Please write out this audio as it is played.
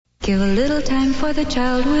Give a little time for the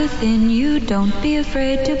child within you. Don't be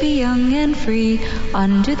afraid to be young and free.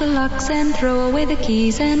 Undo the locks and throw away the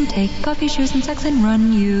keys and take off your shoes and socks and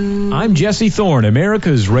run you. I'm Jesse Thorne,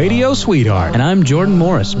 America's radio sweetheart. And I'm Jordan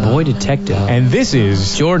Morris, boy detective. And this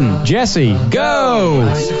is Jordan. Jesse, go!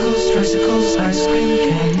 Bicycles, tricycles, ice cream,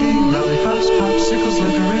 candy, lollipops, popsicles,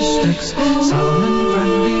 licorice sticks, Solomon,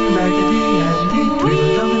 Grundy, Raggedy Andy,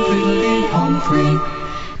 Tweedledum and Tweedledee, home free.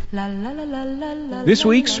 La, la, la, la, la, la, This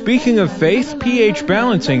week, speaking of faith, pH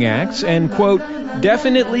balancing acts, and, quote,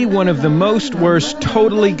 definitely one of the most worst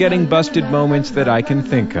totally getting busted moments that I can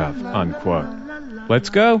think of, unquote. Let's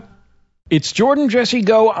go. It's Jordan Jesse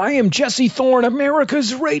Go. I am Jesse Thorne,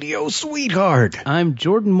 America's radio sweetheart. I'm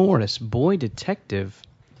Jordan Morris, boy detective.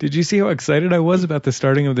 Did you see how excited I was about the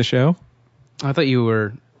starting of the show? I thought you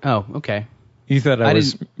were... Oh, okay. You thought I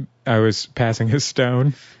was passing a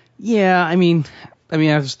stone? Yeah, I mean,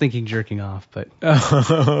 I was thinking jerking off, but...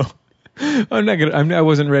 Oh, I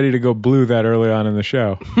wasn't ready to go blue that early on in the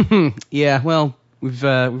show. Yeah, well, we've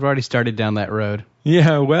already started down that road.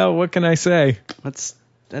 Yeah, well, what can I say? Let's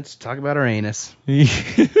talk about our anus.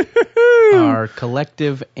 Our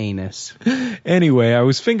collective anus. Anyway, I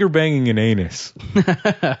was finger banging an anus.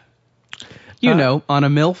 You know, on a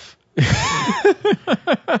MILF.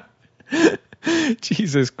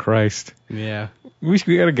 Jesus Christ. Yeah. We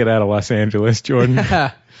got to get out of Los Angeles, Jordan.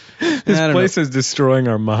 This place is destroying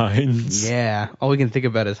our minds. Yeah. All we can think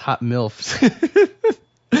about is hot MILFs.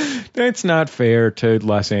 That's not fair to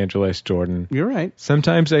Los Angeles, Jordan. You're right.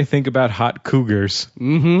 Sometimes I think about hot cougars.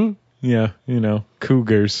 Mm-hmm. Yeah,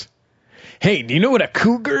 cougars. Hey, do you know what a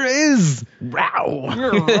cougar is? Row.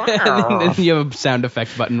 And then you have a sound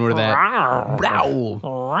effect button or that.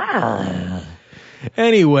 Row.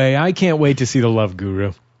 Anyway, I can't wait to see The Love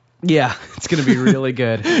Guru. Yeah, it's going to be really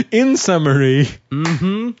good. In summary,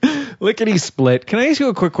 lickety split. Can I ask you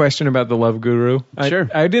a quick question about The Love Guru? Sure.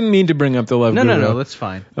 I didn't mean to bring up The Love Guru. No, that's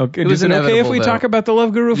fine. Okay, Is it okay if we talk about The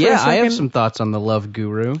Love Guru for a second? Yeah, I have some thoughts on The Love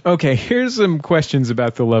Guru. Okay, here's some questions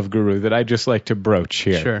about The Love Guru that I just like to broach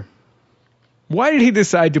here. Sure. Why did he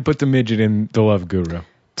decide to put the midget in The Love Guru?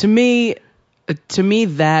 To me,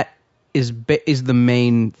 that is the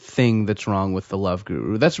main thing that's wrong with The Love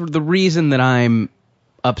Guru. That's the reason that I'm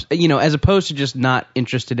as opposed to just not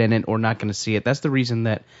interested in it or not going to see it. That's the reason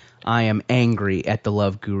that I am angry at The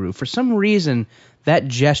Love Guru. For some reason, that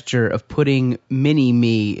gesture of putting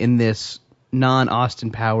Mini-Me in this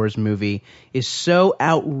non-Austin Powers movie is so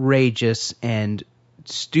outrageous and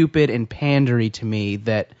stupid and pandery to me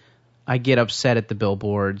that I get upset at the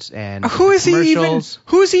billboards and Who is commercials.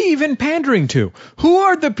 he even pandering to? Who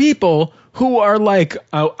are the people who are like,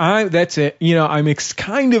 that's it. I'm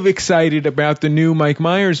kind of excited about the new Mike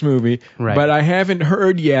Myers movie, right, but I haven't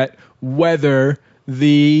heard yet whether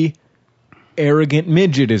the arrogant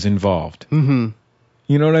midget is involved. Mm-hmm.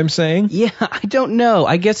 You know what I'm saying? Yeah, I don't know.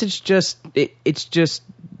 I guess it's just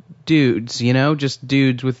dudes, just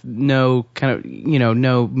dudes with no kind of,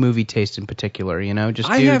 no movie taste in particular, just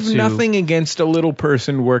I dudes have nothing against a little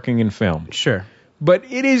person working in film. Sure. But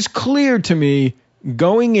it is clear to me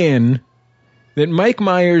going in that Mike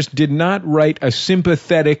Myers did not write a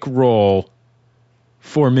sympathetic role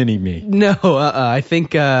for Mini-Me. No, I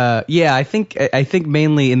think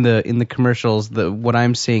mainly in the commercials, what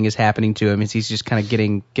I'm seeing is happening to him is he's just kind of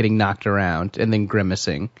getting knocked around and then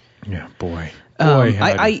grimacing. Yeah, boy.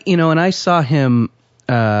 I saw him.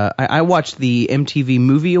 I watched the MTV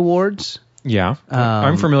Movie Awards. Yeah,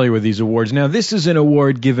 I'm familiar with these awards. Now, this is an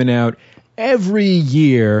award given out every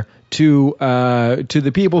year to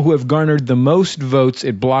the people who have garnered the most votes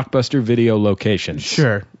at Blockbuster video locations.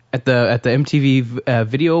 Sure. At the MTV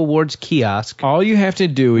Video Awards kiosk. All you have to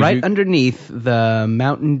do is underneath the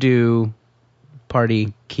Mountain Dew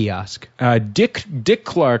party kiosk. Dick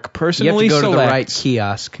Clark personally you have to go selects to the right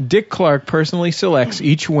kiosk. Dick Clark personally selects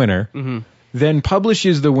each winner, then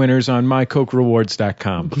publishes the winners on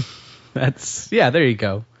mycokerewards.com. There you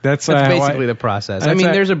go. That's basically the process.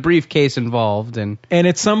 There's a briefcase involved, and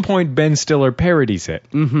at some point Ben Stiller parodies it.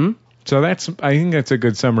 Mm-hmm. So I think that's a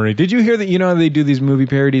good summary. Did you hear that? They do these movie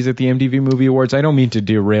parodies at the MTV Movie Awards. I don't mean to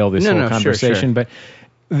derail this whole conversation, sure. But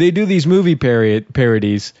they do these movie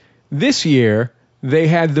parodies. This year, they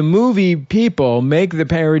had the movie people make the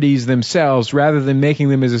parodies themselves rather than making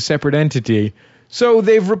them as a separate entity. So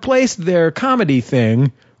they've replaced their comedy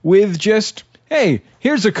thing with just, hey,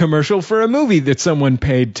 here's a commercial for a movie that someone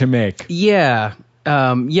paid to make. Yeah.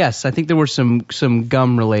 Yes, I think there were some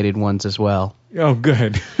gum-related ones as well. Oh,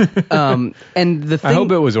 good. And the thing, I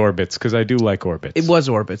hope it was Orbitz, because I do like Orbitz. It was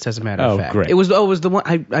Orbitz, as a matter of fact. Oh, great. It was the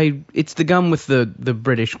one. It's the gum with the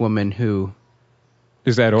British woman who.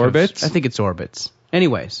 Is that Orbitz? I think it's Orbitz.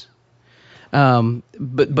 Anyways, but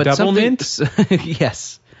Double something, mint?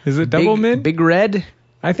 yes. Is it double mint? Big Red?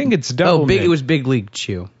 I think it's double mint. It was Big League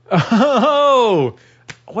Chew. Oh,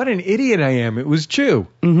 what an idiot I am. It was Chew.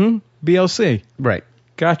 Mm-hmm. BLC. Right.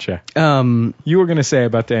 Gotcha. You were going to say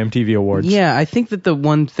about the MTV Awards. Yeah, I think that the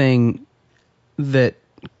one thing that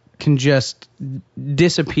can just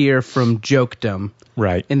disappear from jokedom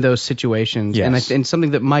Right. in those situations, Yes. and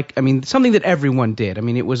something that something that everyone did. I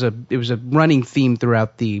mean, it was a running theme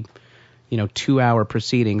throughout the 2-hour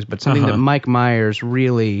proceedings, but something that Mike Myers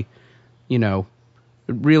really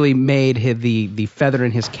made the feather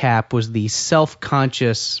in his cap was the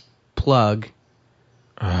self-conscious plug.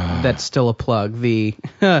 That's still a plug.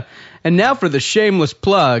 And now for the shameless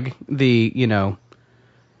plug.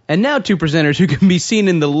 And now 2 presenters who can be seen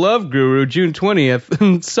in the Love Guru June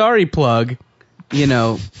 20th. Sorry, plug. At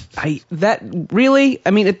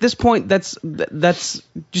this point, that's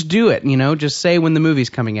just do it. Just say when the movie's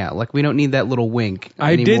coming out. Like, we don't need that little wink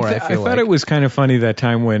anymore. I thought it was kind of funny that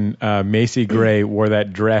time when Macy Gray wore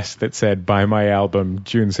that dress that said "Buy my album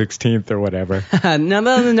June 16th" or whatever.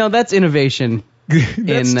 No, that's innovation. That's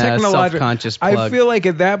in technological. self-conscious plug. I feel like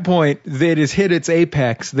at that point that has hit its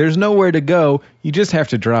apex. There's nowhere to go. You just have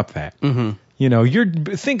to drop that. Mm-hmm.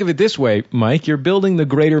 Think of it this way, Mike. You're building the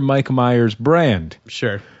greater Mike Myers brand.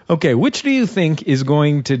 Sure. Okay, which do you think is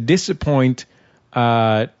going to disappoint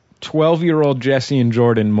 12-year-old Jesse and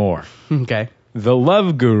Jordan more? Okay. The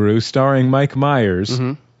Love Guru starring Mike Myers,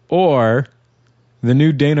 or the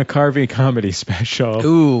new Dana Carvey comedy special?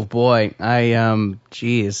 Ooh, boy.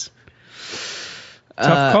 Jeez.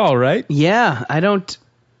 Tough call, right? Yeah, I don't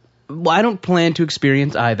plan to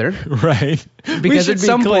experience either. Right. Because at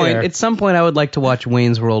some point I would like to watch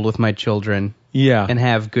Wayne's World with my children. Yeah. And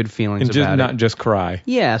have good feelings and just about not it. just cry.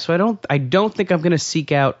 Yeah, so I don't think I'm going to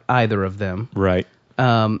seek out either of them. Right.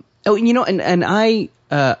 I've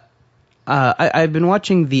been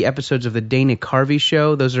watching the episodes of the Dana Carvey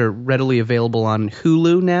show. Those are readily available on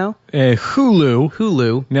Hulu now.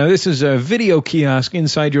 Hulu. Now, this is a video kiosk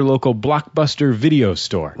inside your local Blockbuster video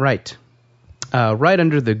store. Right. Right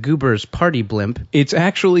under the Goober's Party Blimp. It's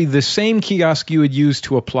actually the same kiosk you would use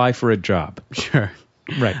to apply for a job. Sure.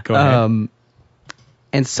 Right, go ahead.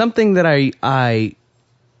 And something that I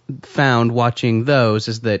found watching those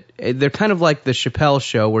is that they're kind of like the Chappelle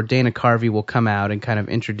Show, where Dana Carvey will come out and kind of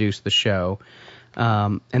introduce the show.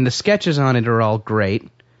 And the sketches on it are all great,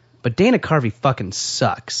 but Dana Carvey fucking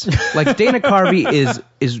sucks. Like, Dana Carvey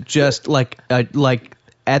is just like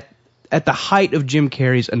at the height of Jim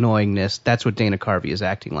Carrey's annoyingness. That's what Dana Carvey is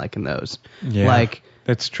acting like in those. Yeah, like,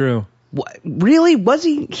 that's true. Really? Was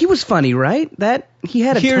he? He was funny, right? That he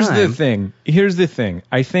had a Here's time. Here's the thing.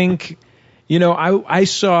 I think, I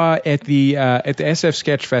saw at the SF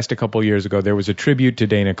Sketchfest a couple years ago, there was a tribute to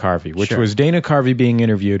Dana Carvey, which was Dana Carvey being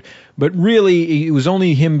interviewed, but really it was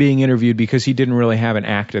only him being interviewed because he didn't really have an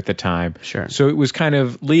act at the time. Sure. So it was kind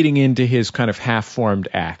of leading into his kind of half-formed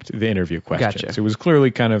act, the interview questions. Gotcha. So it was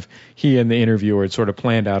clearly kind of he and the interviewer had sort of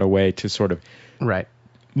planned out a way to sort of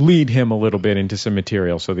lead him a little bit into some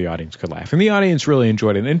material so the audience could laugh. And the audience really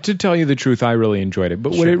enjoyed it. And to tell you the truth, I really enjoyed it.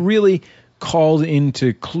 But what it really called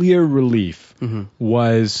into clear relief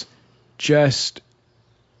was just,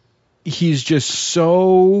 he's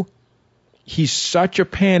such a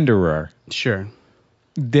panderer. Sure.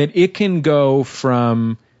 That it can go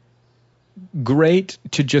from great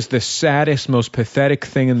to just the saddest, most pathetic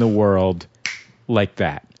thing in the world like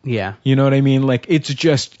that. Yeah. You know what I mean? Like,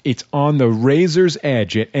 it's on the razor's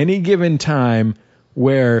edge at any given time,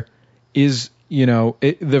 where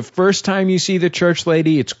the first time you see the church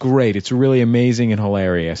lady, it's great. It's really amazing and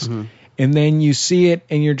hilarious. And then you see it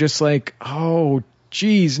and you're just like, oh,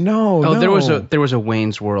 geez, no. Oh, there was a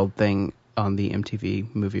Wayne's World thing on the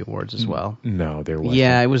MTV Movie Awards as well. No, there wasn't.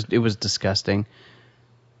 Yeah, it was disgusting.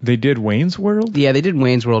 They did Wayne's World? Yeah, they did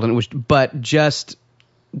Wayne's World, and it was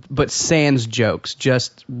but sans jokes,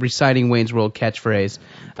 just reciting Wayne's World catchphrase.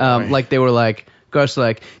 Like, they were like, Garth's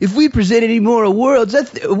like, if we present any more awards, I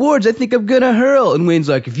think I'm gonna hurl. And Wayne's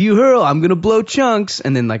like, if you hurl, I'm gonna blow chunks.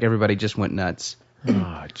 And then, like, everybody just went nuts. Oh,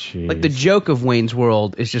 jeez. Like, the joke of Wayne's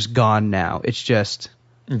World is just gone now. It's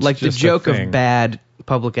like the joke of bad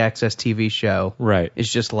public access TV show. Right.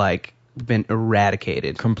 It's just like been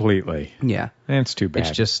eradicated completely. Yeah. That's too bad.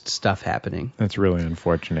 It's just stuff happening. That's really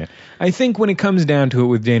unfortunate. I think when it comes down to it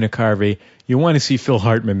with Dana Carvey, you want to see Phil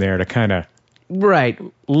Hartman there to kind of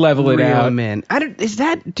level it out. Man.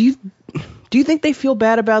 Do you think they feel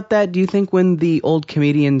bad about that? Do you think when the old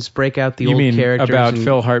comedians break out the old characters? You mean about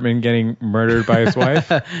Phil Hartman getting murdered by his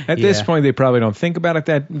wife? At this point, they probably don't think about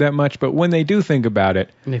it that much, but when they do think about it,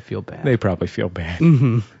 they feel bad. They probably feel bad.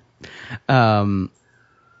 Mm-hmm.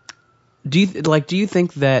 Do you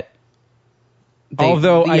think that?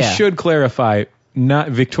 Although I yeah. should clarify, not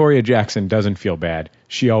Victoria Jackson doesn't feel bad.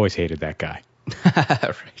 She always hated that guy.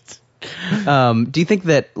 Right. Do you think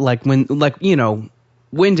that when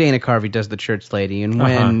Dana Carvey does the church lady and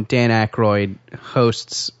when Dan Aykroyd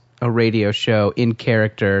hosts a radio show in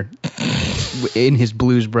character, in his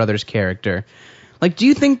Blues Brothers character, do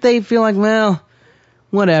you think they feel like, well,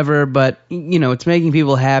 whatever, but it's making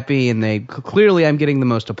people happy and clearly I'm getting the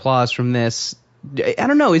most applause from this. I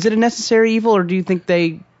don't know. Is it a necessary evil, or do you think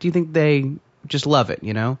they just love it?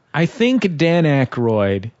 I think Dan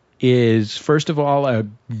Aykroyd is, first of all, a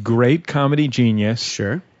great comedy genius.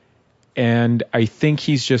 Sure. And I think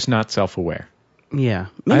he's just not self-aware. Yeah.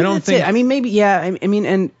 Maybe I don't that's think. it. I mean, maybe. Yeah. I mean,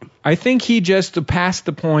 and I think he just passed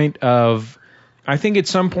the point of. I think at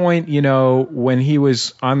some point, when he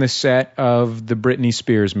was on the set of the Britney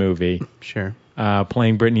Spears movie, sure,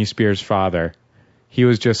 playing Britney Spears' father, he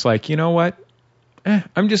was just like, you know what?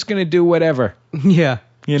 I'm just going to do whatever. Yeah.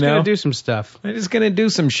 Just going to do some stuff. I'm just going to do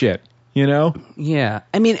some shit, Yeah.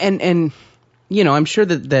 I mean, and I'm sure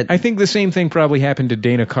that I think the same thing probably happened to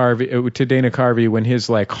Dana Carvey when his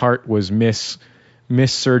heart was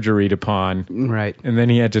mis-surgeryed upon. Right. And then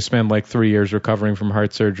he had to spend 3 years recovering from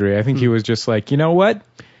heart surgery. I think he was just like, you know what?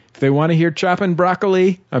 If they want to hear chopping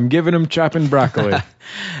broccoli, I'm giving them chopping broccoli.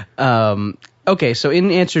 Okay, so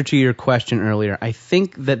in answer to your question earlier, I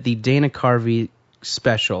think that the Dana Carvey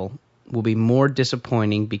special will be more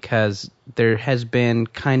disappointing because there has been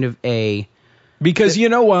kind of a... Because you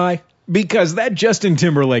know why? Because that Justin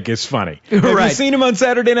Timberlake is funny. Have Right. you seen him on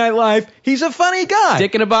Saturday Night Live? He's a funny guy.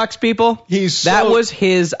 Dick in a box, people? That was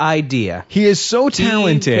his idea. He is so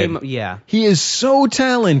talented. Yeah. He is so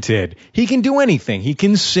talented. He can do anything. He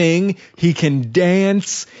can sing. He can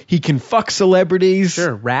dance. He can fuck celebrities.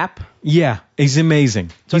 Sure, rap. Yeah, he's amazing.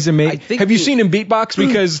 He's amazing. Have you seen him beatbox?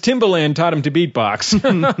 Because Timbaland taught him to beatbox.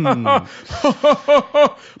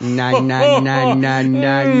 Na na na na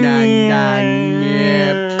na na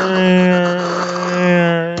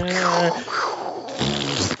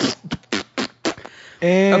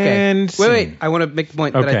And okay. Wait. I want to make the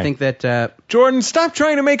point that I think that... Jordan, stop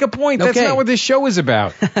trying to make a point. That's Okay. not what this show is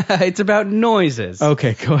about. It's about noises.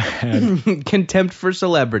 Okay, go ahead. Contempt for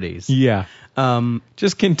celebrities. Yeah.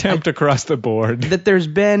 Just contempt across the board. That there's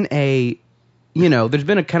been a kind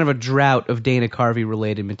of a drought of Dana Carvey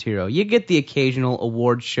related material. You get the occasional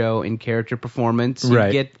award show in character performance. You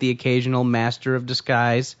Right. get the occasional Master of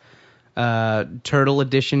Disguise Turtle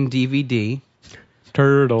Edition DVD.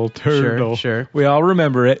 Turtle. Sure. We all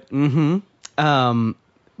remember it.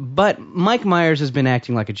 But Mike Myers has been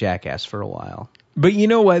acting like a jackass for a while. But you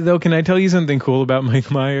know what, though? Can I tell you something cool about Mike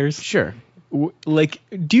Myers? Sure.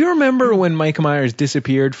 Do you remember when Mike Myers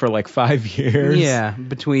disappeared for 5 years? Yeah,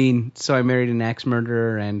 between So I Married an Axe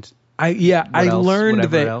Murderer and... I learned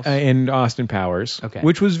Whatever that else? in Austin Powers, Okay.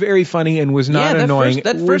 which was very funny and was not annoying.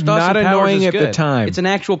 That first was not Austin Powers annoying is at good. the time. It's an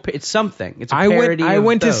actual... It's something. It's a I parody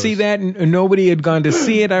went of to those. see that, and nobody had gone to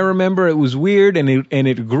see it. I remember it was weird, and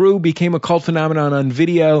it grew, became a cult phenomenon on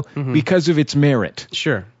video because of its merit.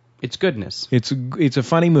 Sure. It's goodness. It's a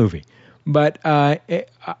funny movie. But I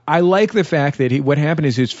like the fact that what happened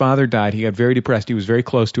is his father died. He got very depressed. He was very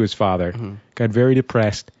close to his father. Got very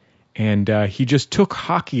depressed. And he just took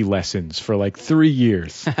hockey lessons for 3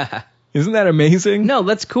 years. Isn't that amazing? No,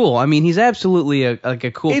 that's cool. I mean, he's absolutely a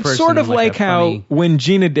cool person. It's sort of and like a how funny... when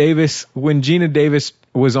Gina Davis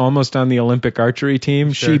was almost on the Olympic archery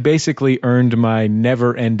team, Sure. she basically earned my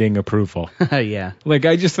never-ending approval. Yeah.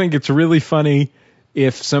 I just think it's really funny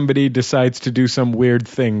if somebody decides to do some weird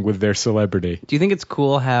thing with their celebrity. Do you think it's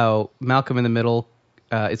cool how Malcolm in the Middle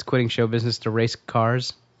is quitting show business to race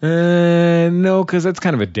cars? No, because that's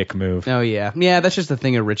kind of a dick move. Oh, yeah. Yeah, that's just a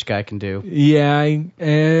thing a rich guy can do. Yeah,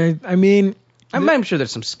 I mean... I'm sure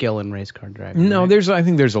there's some skill in race car driving. No, right? I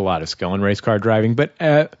think there's a lot of skill in race car driving, but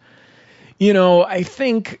I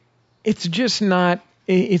think it's just not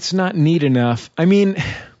neat enough. I mean,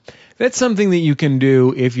 that's something that you can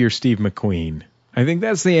do if you're Steve McQueen. I think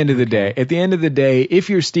that's the end of the day. At the end of the day, if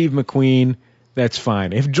you're Steve McQueen, that's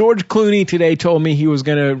fine. If George Clooney today told me he was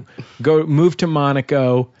going to move to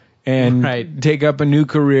Monaco and take up a new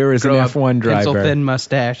career as an F1 driver, pencil thin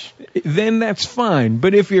mustache, then that's fine.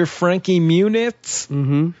 But if you're Frankie Muniz,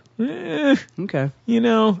 okay, I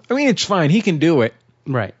mean, it's fine. He can do it,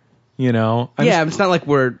 right? It's not like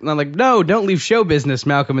no, don't leave show business,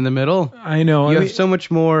 Malcolm in the Middle. I know. You have so much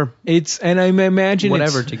more. And I imagine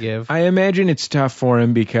whatever to give. I imagine it's tough for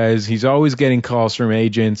him because he's always getting calls from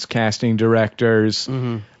agents, casting directors,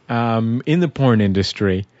 in the porn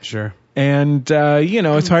industry. Sure. And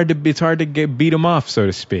it's hard to beat him off, so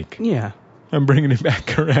to speak. Yeah. I'm bringing it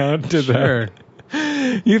back around to Sure.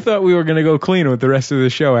 You thought we were going to go clean with the rest of the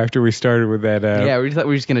show after we started with that. Yeah, we thought we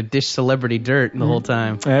were just going to dish celebrity dirt the whole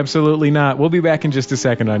time. Absolutely not. We'll be back in just a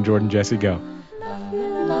second on Jordan Jesse Go.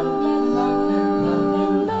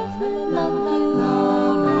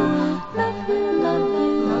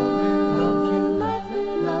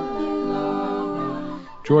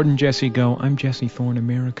 Jordan Jesse Go. I'm Jesse Thorne,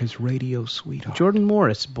 America's radio sweetheart. Jordan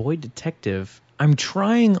Morris, boy detective. I'm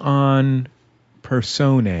trying on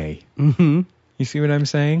personae. Mm-hmm. You see what I'm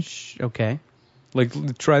saying? Okay.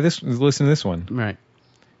 Like, try this. Listen to this one. Right.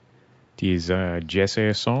 Dies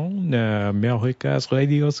Jesse Son, America's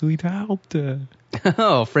radio sweetheart.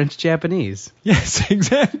 Oh, French-Japanese. Yes,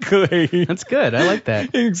 exactly. That's good. I like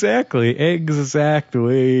that. Exactly.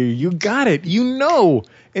 You got it. You know.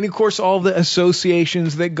 And, of course, all the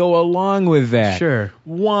associations that go along with that. Sure.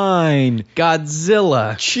 Wine.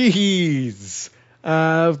 Godzilla. Cheese.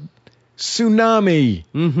 Tsunami.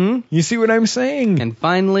 Mm-hmm. You see what I'm saying? And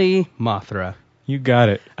finally, Mothra. You got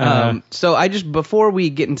it. So before we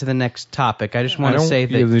get into the next topic, I just want to say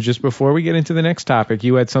that... Just before we get into the next topic,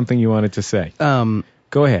 you had something you wanted to say.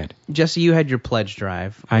 Go ahead. Jesse, you had your pledge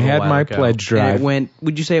drive. I had my pledge drive.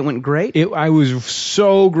 Would you say it went great? I was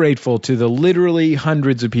so grateful to the literally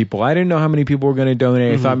hundreds of people. I didn't know how many people were going to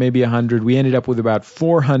donate. I thought maybe 100. We ended up with about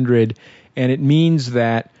 400, and it means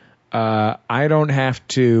that I don't have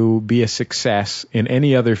to be a success in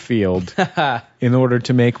any other field in order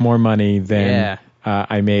to make more money than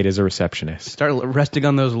I made as a receptionist. Start resting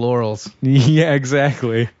on those laurels. Yeah,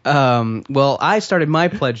 exactly. Well, I started my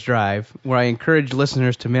pledge drive where I encouraged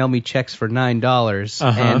listeners to mail me checks for $9,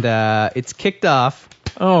 and it's kicked off.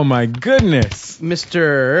 Oh, my goodness.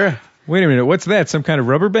 Mr. Wait a minute. What's that? Some kind of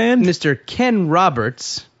rubber band? Mr. Ken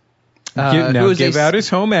Roberts. Give out his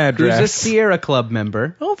home address. Who's a Sierra Club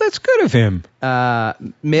member. Oh, that's good of him.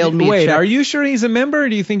 Mailed me a check. Are you sure he's a member, or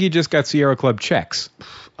do you think he just got Sierra Club checks?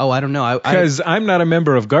 Oh, I don't know. Because I'm not a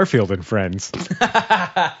member of Garfield and Friends.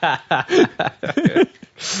 I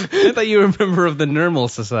thought you were a member of the Nermal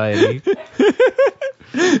Society.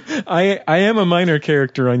 I am a minor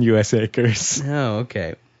character on U.S. Acres. Oh,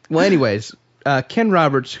 okay. Well, anyways, Ken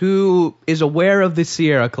Roberts, who is aware of the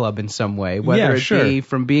Sierra Club in some way, whether it be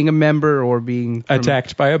from being a member or being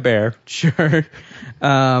attacked by a bear. Sure.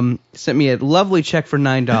 Sent me a lovely check for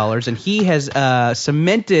 $9, and he has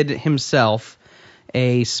cemented himself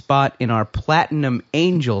a spot in our Platinum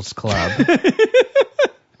Angels Club.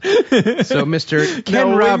 So, Mr.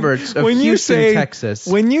 Ken Roberts of Houston, Texas.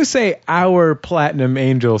 When you say our Platinum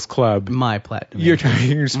Angels Club, my Platinum, you're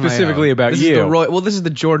talking specifically about this you. This is the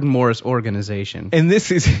Jordan Morris organization, and this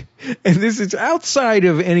is outside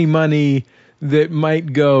of any money that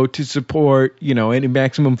might go to support, any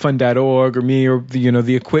MaximumFun.org or me or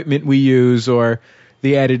the equipment we use or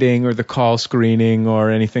the editing or the call screening or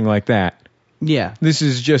anything like that. Yeah. This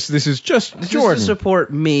is just Jordan. This is to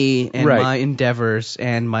support me and my endeavors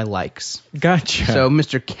and my likes. Gotcha. So,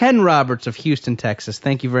 Mr. Ken Roberts of Houston, Texas,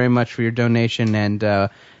 thank you very much for your donation, and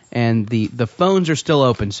the phones are still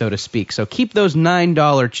open, so to speak. So keep those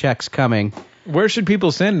 $9 checks coming. Where should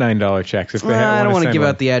people send $9 checks if they I don't want to give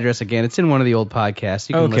out the address again. It's in one of the old podcasts.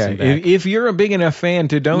 You can listen back. If you're a big enough fan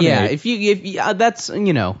to donate. Yeah, if that's, I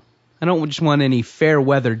don't just want any fair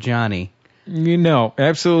weather Johnny. No,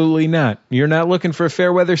 absolutely not. You're not looking for a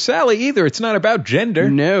fair weather Sally either. It's not about gender.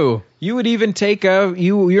 No. You would even take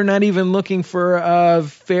you're not even looking for a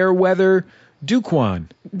fair weather Duquan.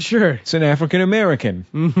 Sure. It's an African American.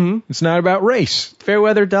 Mm-hmm. It's not about race. Fair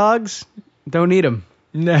weather dogs? Don't eat them.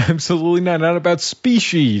 No, absolutely not. Not about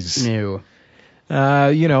species. No.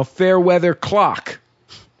 Fair weather clock.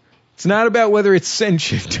 It's not about whether it's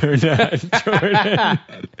sentient or not, Jordan.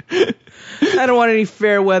 I don't want any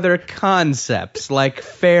fair weather concepts like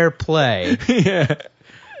fair play. Yeah.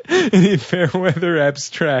 Any fair weather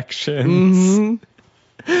abstractions. Mm-hmm.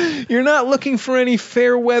 You're not looking for any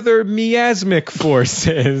fair weather miasmic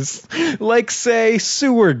forces, like, say,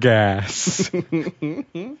 sewer gas.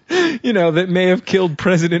 That may have killed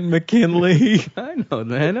President McKinley. I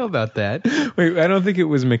know about that. Wait, I don't think it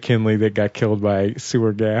was McKinley that got killed by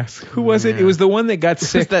sewer gas. Who was it? It was the one that got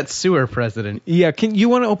sick. It was that sewer president. Yeah, you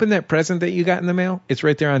want to open that present that you got in the mail? It's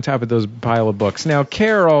right there on top of those pile of books. Now,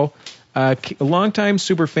 Carol, a longtime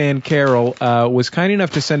superfan Carol, was kind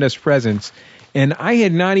enough to send us presents. And I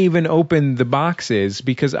had not even opened the boxes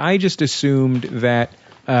because I just assumed that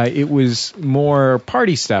it was more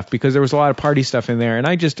party stuff because there was a lot of party stuff in there. And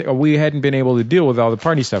we hadn't been able to deal with all the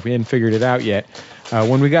party stuff. We hadn't figured it out yet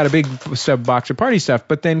when we got a big box of party stuff.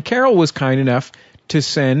 But then Carol was kind enough to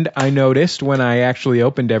send, I noticed when I actually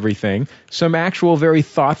opened everything, some actual very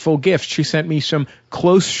thoughtful gifts. She sent me some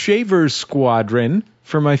Close Shavers Squadron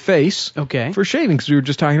for my face. Okay. For shaving, because we were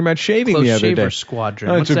just talking about shaving Close the other Shaver day.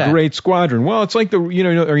 Squadron. Oh, What's it's a that? great squadron. Well, it's like the,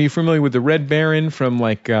 are you familiar with the Red Baron from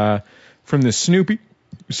from the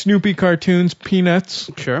Snoopy cartoons, Peanuts?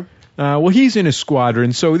 Sure. Well, he's in a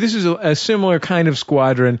squadron, so this is a similar kind of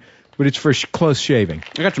squadron, but it's for close shaving.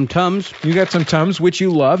 I got some Tums. You got some Tums, which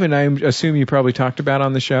you love, and I assume you probably talked about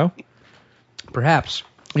on the show. Perhaps.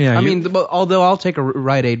 Yeah, I mean, although I'll take a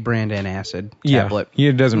Rite Aid brand antacid tablet. Yeah,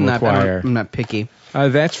 it doesn't require. I'm not picky.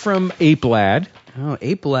 That's from Ape Lad. Oh,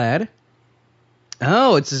 Ape Lad.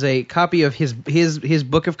 Oh, it's a copy of his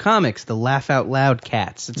book of comics, The Laugh Out Loud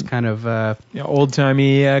Cats. It's kind of Old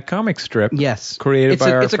timey comic strip. yes, created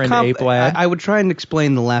by our friend Ape Lad. I would try and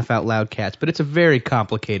explain The Laugh Out Loud Cats, but it's a very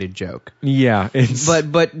complicated joke. Yeah, it's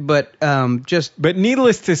But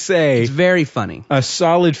needless to say, it's very funny. a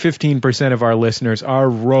solid 15% of our listeners are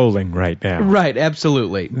rolling right now. Right,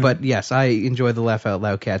 absolutely. But yes, I enjoy The Laugh Out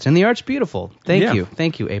Loud Cats, and the art's beautiful.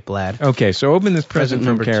 Thank you, Ape Lad. Okay, so open this present from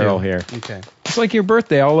number Carol 2. here. Okay. It's like your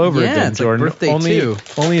birthday all over Yeah, again, it's like Jordan. birthday only, too.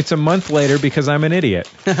 Only it's a month later because I'm an idiot.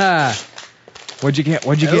 What'd you get?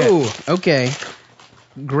 Oh, okay.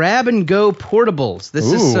 Grab and Go Portables. This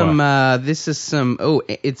is some. Oh,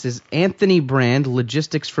 it's his Anthony brand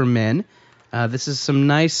Logistics for Men. This is some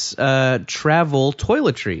nice travel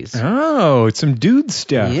toiletries. Oh, it's some dude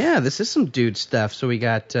stuff. Yeah, this is some dude stuff. So we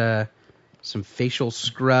got some facial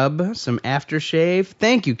scrub, some aftershave.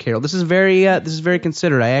 Thank you, Carol. This is very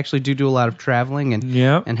considerate. I actually do a lot of traveling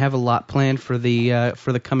and have a lot planned for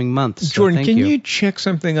the coming months. So Jordan, thank can you check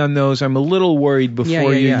something on those? I'm a little worried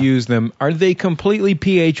before you use them. Are they completely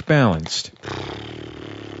pH balanced?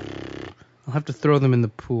 I'll have to throw them in the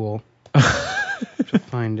pool to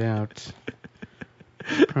find out.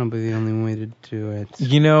 Probably the only way to do it.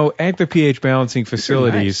 At the pH balancing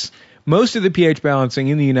facilities, most of the pH balancing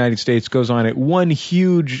in the United States goes on at one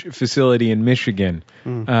huge facility in Michigan.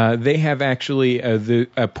 They have actually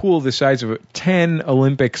a pool the size of 10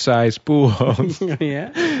 Olympic-sized pools.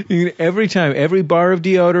 Yeah. Every bar of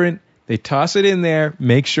deodorant, they toss it in there,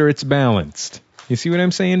 make sure it's balanced. You see what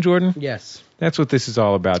I'm saying, Jordan? Yes. That's what this is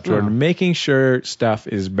all about, Jordan. Oh. Making sure stuff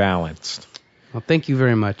is balanced. Well, thank you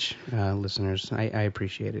very much, listeners. I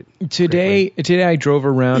appreciate it. Today I drove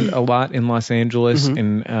around a lot in Los Angeles,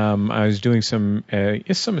 and I was doing some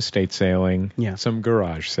estate sailing, some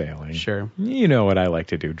garage sailing. Sure. You know what I like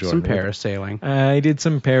to do, Jordan. Some parasailing. I did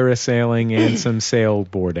some parasailing and some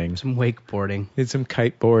sailboarding. Some wakeboarding. Did some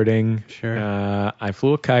kiteboarding. Sure. I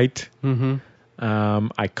flew a kite. Mm-hmm.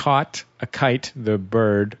 I caught a kite, the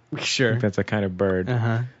bird. Sure. I think that's a kind of bird.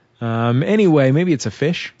 Uh-huh. Anyway, maybe it's a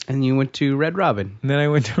fish. And you went to Red Robin. And then I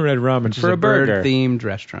went to Red Robin for a burger. bird-themed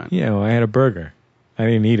restaurant. Yeah, well, I had a burger. I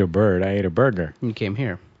didn't eat a bird. I ate a burger. You came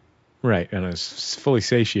here. Right, and I was fully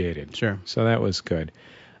satiated. Sure. So that was good.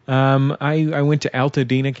 I went to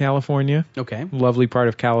Altadena, California. Okay. Lovely part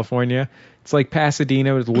of California. It's like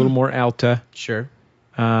Pasadena, but it's a little more alta. Sure.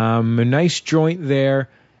 A nice joint there.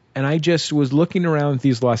 And I just was looking around at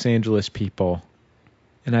these Los Angeles people,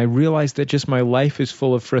 and I realized that just my life is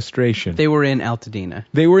full of frustration. They were in Altadena.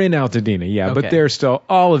 They were in Altadena, yeah, Okay. but they're still,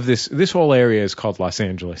 all of this whole area is called Los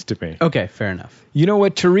Angeles to me. Okay, fair enough. You know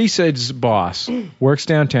what? Teresa's boss works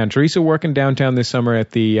downtown. Teresa working downtown this summer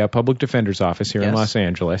at the Public Defender's Office here in Yes. Los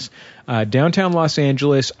Angeles. Downtown Los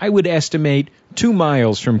Angeles, I would estimate 2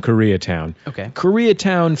 miles from Koreatown. Okay.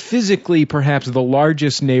 Koreatown, physically perhaps the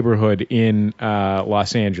largest neighborhood in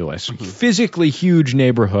Los Angeles. Physically huge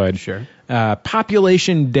neighborhood. Sure.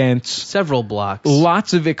 Population dense. Several blocks.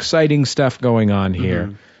 Lots of exciting stuff going on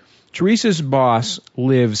here. Teresa's boss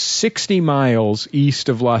lives 60 miles east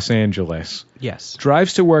of Los Angeles. Yes.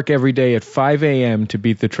 Drives to work every day at 5 a.m. to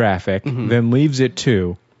beat the traffic, then leaves at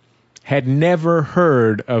 2. Had never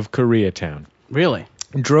heard of Koreatown. Really?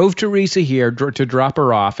 Drove Teresa here to drop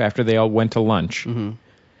her off after they all went to lunch.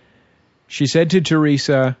 She said to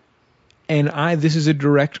Teresa, and this is a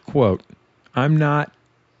direct quote, I'm not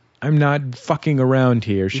fucking around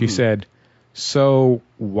here. She said, so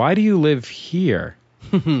why do you live here?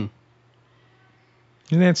 Isn't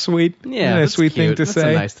that sweet? Yeah, Isn't that a that's sweet cute. thing to That's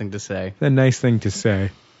say? a nice thing to say. A nice thing to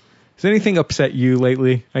say. Has anything upset you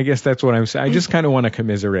lately? I guess that's what I'm saying. I just kind of want to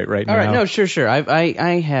commiserate right now. All right, no, sure.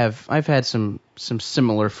 I've had some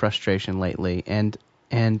similar frustration lately, and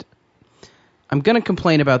I'm gonna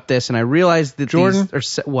complain about this, and I realize that Jordan?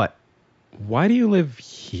 these are what? Why do you live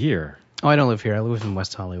here? Oh, I don't live here. I live in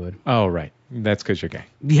West Hollywood. Oh, right. That's because you're gay.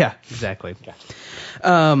 Yeah, exactly.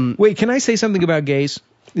 Wait, can I say something about gays?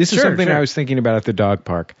 This is Sure, something sure. I was thinking about at the dog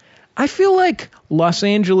park. I feel like Los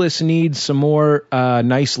Angeles needs some more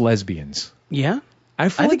nice lesbians. Yeah? I I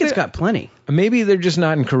think it's got plenty. Maybe they're just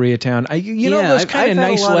not in Koreatown. You know Yeah, those I've kind of had a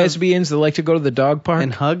nice lot of- lesbians that like to go to the dog park?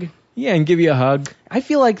 And hug. Yeah, and give you a hug. I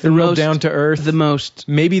feel like They're real down to earth. The most.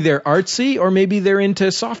 Maybe they're artsy, or maybe they're into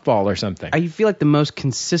softball or something. I feel like the most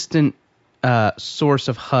consistent source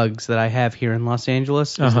of hugs that I have here in Los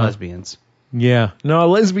Angeles is lesbians. Yeah. No, a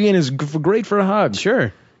lesbian is great for a hug.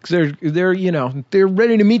 Sure. Because they're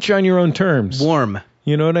ready to meet you on your own terms. Warm.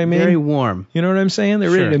 You know what I mean? Very warm. You know what I'm saying? They're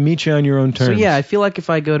Sure. ready to meet you on your own terms. So yeah, I feel like if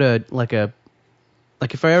I go to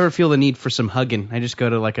if I ever feel the need for some hugging, I just go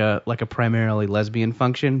to like a primarily lesbian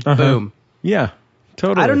function. Boom. Yeah.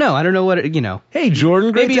 Totally. I don't know what Hey,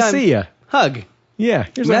 Jordan, great Maybe to I'm- see you. hug. Yeah,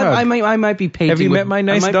 here's a hug. I might be painting. Have you met my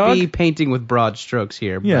nice I might dog? be painting with broad strokes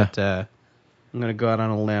here. Yeah. But I'm gonna go out on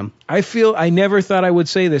a limb. I never thought I would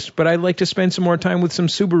say this, but I'd like to spend some more time with some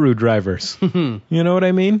Subaru drivers. You know what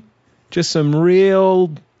I mean? Just some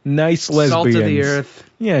real nice lesbians. Salt of the earth.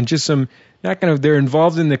 Yeah, just some. They're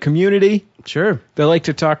involved in the community. Sure. They like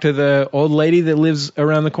to talk to the old lady that lives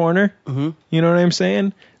around the corner. Mm-hmm. You know what I'm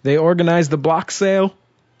saying? They organize the block sale.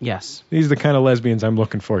 Yes. These are the kind of lesbians I'm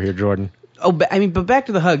looking for here, Jordan. Oh, but back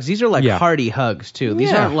to the hugs. These are like Yeah. hearty hugs too. These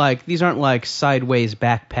Yeah. aren't like sideways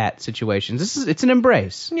back pat situations. It's an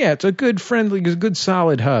embrace. Yeah, it's a good, friendly, good,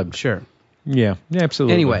 solid hug. Sure. Yeah,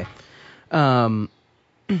 absolutely. Anyway,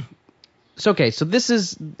 so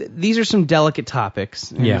these are some delicate topics.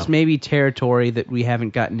 And Yeah. This may be territory that we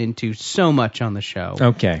haven't gotten into so much on the show.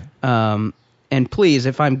 Okay. And please,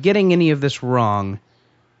 if I'm getting any of this wrong,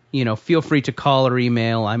 feel free to call or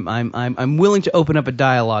email. I'm willing to open up a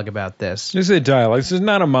dialogue about this. This is a dialogue. This is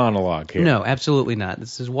not a monologue here. No, absolutely not.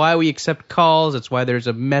 This is why we accept calls. It's why there's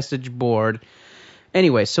a message board.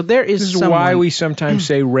 Anyway, so there is This is why we sometimes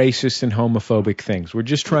say racist and homophobic things. We're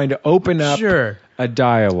just trying to open up Sure. a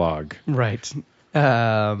dialogue. Right.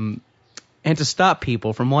 And to stop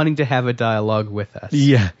people from wanting to have a dialogue with us.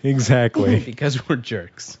 Yeah, exactly. Because we're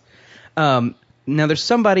jerks. Now, there's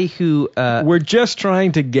somebody who... We're just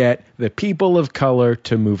trying to get the people of color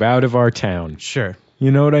to move out of our town. Sure.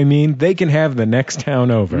 You know what I mean? They can have the next town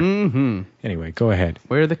over. Mm-hmm. Anyway, go ahead.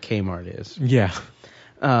 Where the Kmart is. Yeah.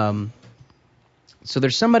 So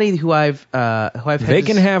there's somebody who I've had They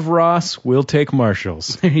can have Ross. We'll take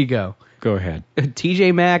Marshalls. There you go. Go ahead.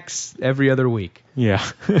 TJ Maxx every other week. Yeah.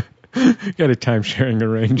 Got a time-sharing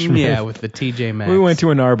arrangement. Yeah, with the TJ Maxx. We went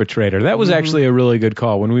to an arbitrator. That was actually a really good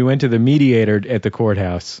call. When we went to the mediator at the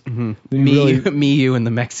courthouse. me, you, and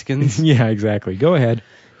the Mexicans. Yeah, exactly. Go ahead.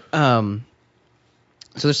 So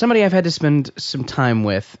there's somebody I've had to spend some time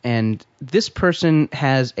with, and this person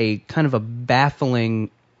has a kind of a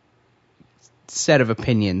baffling set of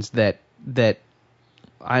opinions that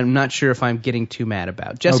I'm not sure if I'm getting too mad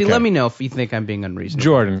about. Jesse, Okay. let me know if you think I'm being unreasonable.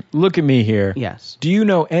 Jordan, look at me here. Yes. Do you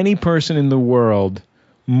know any person in the world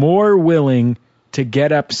more willing to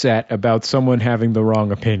get upset about someone having the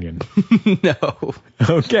wrong opinion? No.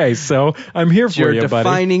 Okay, so I'm here It's for your you, buddy.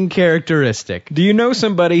 defining characteristic. Do you know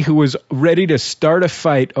somebody who was ready to start a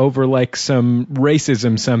fight over like some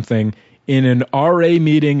racism something in an RA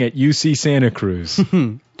meeting at UC Santa Cruz?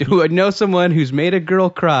 Do I know someone who's made a girl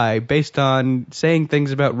cry based on saying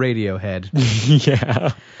things about Radiohead?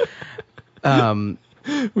 Yeah.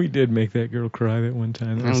 We did make that girl cry that one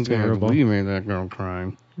time. That was terrible. You made that girl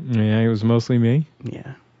cry. Yeah, it was mostly me.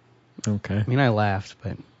 Yeah. Okay. I mean, I laughed,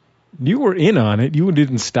 but You were in on it. You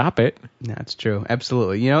didn't stop it. that's true.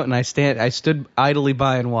 Absolutely. And I stood idly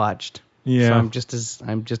by and watched. Yeah. So I'm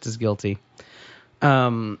just as guilty.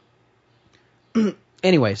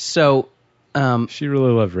 Anyway, so She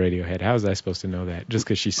really loved Radiohead. How was I supposed to know that? Just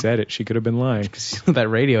because she said it, she could have been lying. that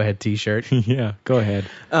Radiohead T-shirt. Yeah, go ahead.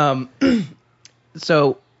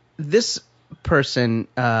 So this person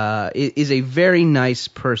is a very nice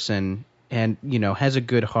person, and has a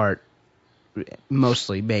good heart.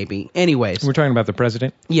 Mostly, maybe. Anyways, We're talking about the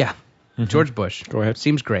president? yeah, George Bush. Go ahead.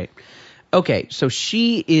 Seems great. Okay, so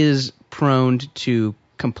she is prone to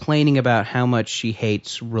complaining about how much she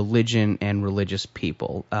hates religion and religious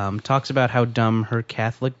people. Talks about how dumb her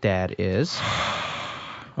Catholic dad is.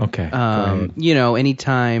 Okay, go ahead.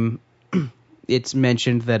 Anytime it's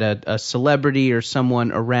mentioned that a celebrity or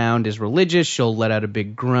someone around is religious, she'll let out a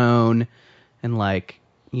big groan and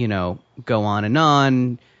go on and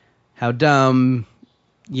on. How dumb,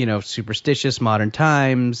 superstitious, modern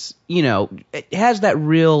times. It has that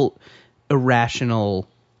real irrational,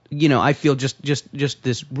 I feel just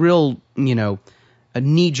this real, a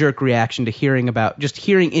knee-jerk reaction to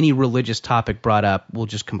hearing any religious topic brought up, we'll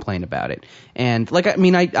just complain about it. And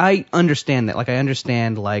I understand that. I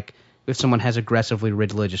understand if someone has aggressively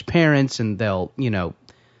religious parents and they'll,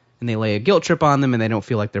 and they lay a guilt trip on them and they don't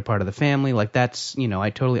feel like they're part of the family. Like that's, I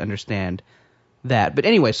totally understand that. But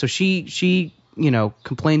anyway, so she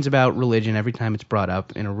complains about religion every time it's brought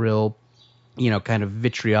up in a real, kind of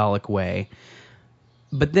vitriolic way.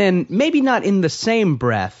 But then maybe not in the same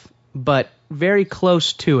breath, but very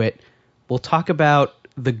close to it, we'll talk about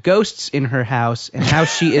the ghosts in her house and how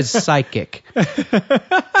she is psychic.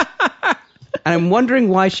 I'm wondering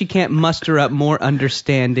why she can't muster up more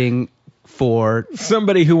understanding for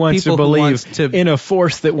somebody who wants to believe in a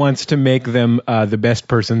force that wants to make them the best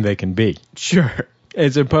person they can be. Sure.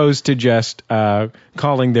 As opposed to just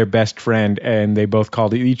calling their best friend and they both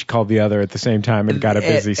each called the other at the same time and got a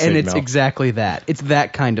busy signal. And it's exactly that. It's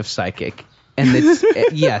that kind of psychic. And it's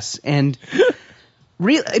yes, and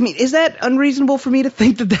is that unreasonable for me to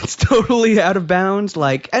think that that's totally out of bounds?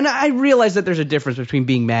 And I realize that there's a difference between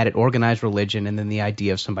being mad at organized religion and then the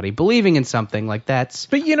idea of somebody believing in something like that's.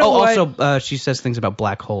 But what? Also, she says things about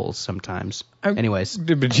black holes sometimes. Anyways,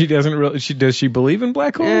 but she doesn't really. Does she believe in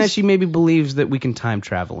black holes? She maybe believes that we can time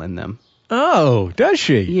travel in them. Oh, does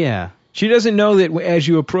she? Yeah. She doesn't know that as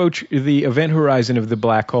you approach the event horizon of the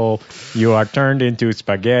black hole, you are turned into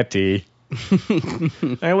spaghetti.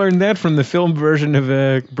 I learned that from the film version of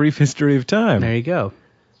A Brief History of Time. There you go.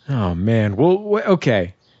 Oh, man. Well,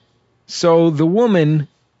 okay. So the woman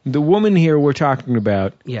here we're talking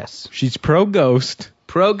about. Yes. She's pro-ghost.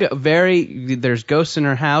 There's ghosts in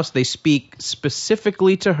her house. They speak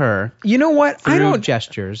specifically to her. You know what? Through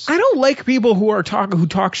gestures. I don't like people who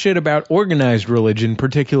talk shit about organized religion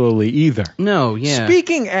particularly either. No, yeah.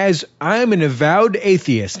 Speaking as I'm an avowed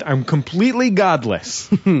atheist, I'm completely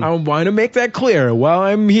godless. I want to make that clear while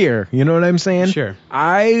I'm here. You know what I'm saying? Sure.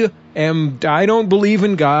 I don't believe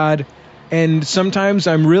in God, and sometimes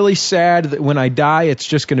I'm really sad that when I die, it's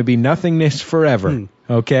just going to be nothingness forever.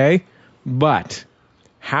 Okay? But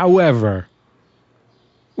however,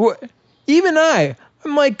 even I'm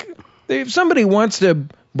like, if somebody wants to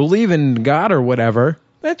believe in God or whatever,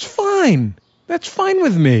 that's fine. That's fine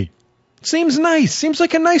with me. Seems nice. Seems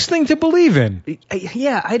like a nice thing to believe in.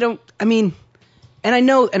 Yeah, and I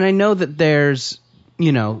know that there's,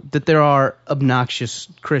 that there are obnoxious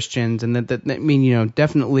Christians and that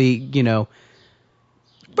definitely,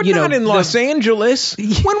 But not in Los Angeles.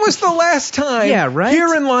 When was the last time? Yeah, right?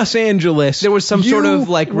 Here in Los Angeles, there was some sort of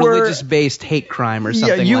religious-based hate crime or something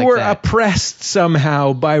like that. Yeah, you were oppressed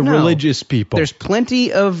somehow by religious people. There's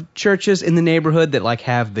plenty of churches in the neighborhood that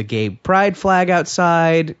have the gay pride flag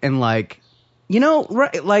outside and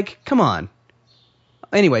come on.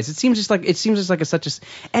 Anyways, it seems just like such a,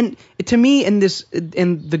 and to me and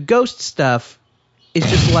the ghost stuff is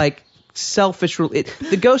just selfish.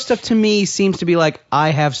 The ghost stuff to me seems to be I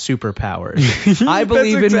have superpowers. I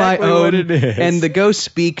believe in my own, and the ghosts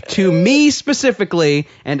speak to me specifically,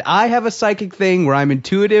 and I have a psychic thing where I'm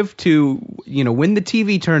intuitive to, when the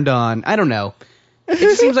TV turned on. I don't know. It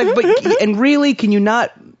just seems and really, can you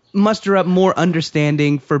not muster up more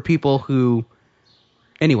understanding for people who...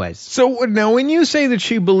 Anyways. So now when you say that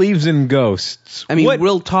she believes in ghosts...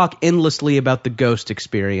 we'll talk endlessly about the ghost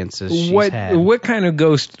experiences she's had. What kind of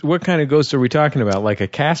ghost are we talking about? Like a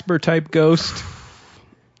Casper type ghost?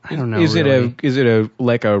 I don't know. Is it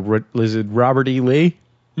Robert E. Lee?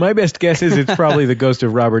 My best guess is it's probably the ghost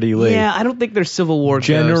of Robert E. Lee. Yeah, I don't think there's Civil War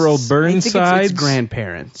General ghosts. Burnside's? I think it's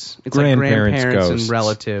grandparents. It's grandparents ghosts. And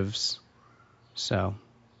relatives. So,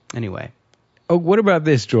 anyway. Oh, what about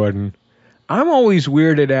this, Jordan? I'm always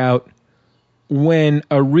weirded out when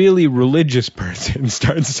a really religious person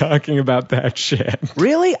starts talking about that shit.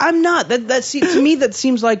 Really? I'm not. To me that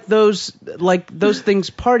seems like those things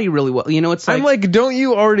party really well. It's like, I'm like, don't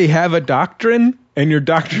you already have a doctrine? And your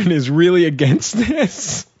doctrine is really against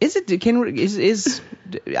this? Is it?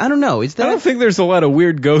 I don't know. Is that? I don't think there's a lot of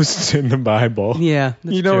weird ghosts in the Bible. Yeah,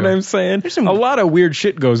 that's you know true. what I'm saying? A lot of weird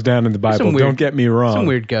shit goes down in the Bible. Don't get me wrong. Some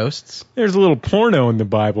weird ghosts. There's a little porno in the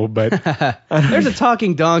Bible, but there's a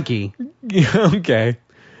talking donkey. Okay.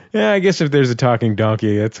 Yeah, I guess if there's a talking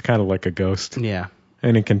donkey, that's kind of like a ghost. Yeah.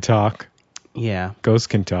 And it can talk. Yeah. Ghosts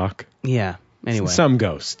can talk. Yeah. Anyway. Some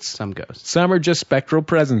ghosts. Some are just spectral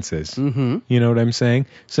presences. Mm-hmm. You know what I'm saying?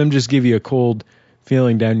 Some just give you a cold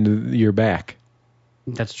feeling down your back.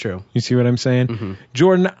 That's true. You see what I'm saying? Mm-hmm.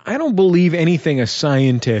 Jordan, I don't believe anything a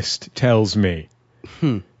scientist tells me.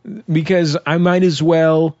 Because I might as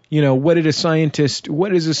well, what has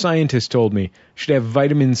a scientist told me? Should have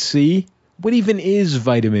vitamin C? What even is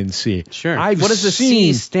vitamin C? Sure. What does the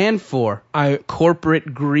C stand for?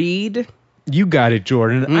 Corporate greed? You got it,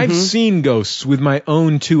 Jordan. Mm-hmm. I've seen ghosts with my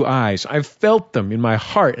own two eyes. I've felt them in my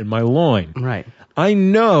heart and my loin. Right. I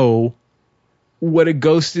know what a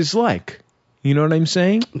ghost is like. You know what I'm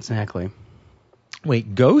saying? Exactly.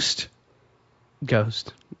 Wait, Ghost?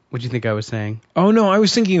 Ghost. What'd you think I was saying? Oh, no, I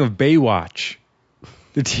was thinking of Baywatch.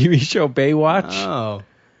 The TV show Baywatch? Oh.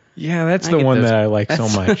 Yeah, that's I the get one those. that I like so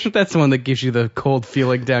much. That's the one that gives you the cold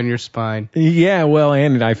feeling down your spine. Yeah, well,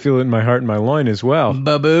 and I feel it in my heart and my loin as well.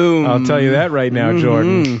 Ba-boom. I'll tell you that right now,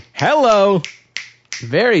 Jordan. Hello.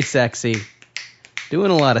 Very sexy.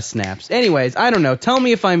 Doing a lot of snaps. Anyways, I don't know. Tell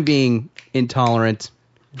me if I'm being intolerant.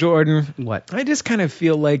 Jordan, What? I just kind of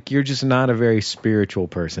feel like you're just not a very spiritual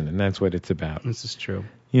person, and that's what it's about. This is true.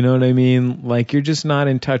 You know what I mean? Like, you're just not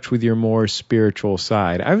in touch with your more spiritual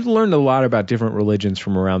side. I've learned a lot about different religions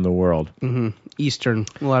from around the world. Eastern.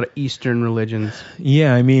 A lot of Eastern religions.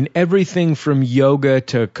 Yeah, I mean, everything from yoga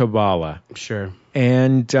to Kabbalah. Sure.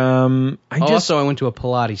 And Also, I went to a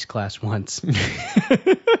Pilates class once.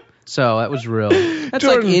 So that was real. That's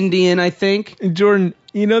Jordan. like Indian, I think. Jordan,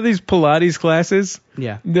 you know these Pilates classes?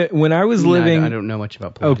 Yeah. That when I was No, living... I don't know much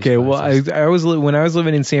about Pilates Okay, well, classes. I was when I was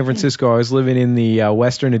living in San Francisco, I was living in the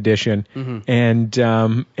Western Addition, and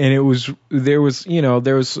it was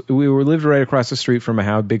we lived right across the street from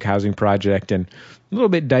a big housing project, and a little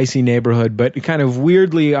bit dicey neighborhood, but kind of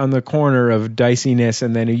weirdly on the corner of diciness,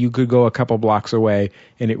 and then you could go a couple blocks away,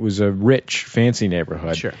 and it was a rich, fancy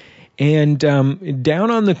neighborhood. Sure. And down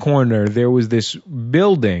on the corner there was this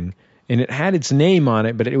building. And it had its name on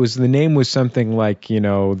it, but the name was something like,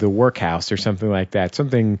 the workhouse or something like that,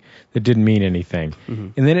 something that didn't mean anything.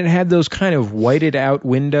 And then it had those kind of whited out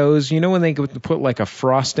windows. You know when they put like a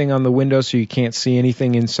frosting on the window so you can't see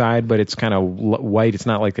anything inside, but it's kind of white. It's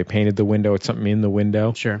not like they painted the window. It's something in the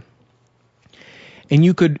window. Sure. And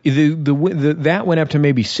you could that went up to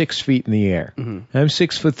maybe 6 feet in the air. I'm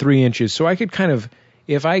 6'3", so I could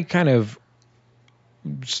if I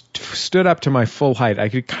stood up to my full height, I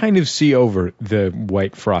could kind of see over the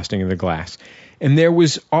white frosting in the glass. And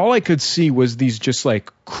all I could see was these just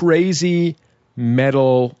like crazy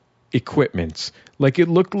metal equipments. Like it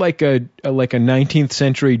looked like a 19th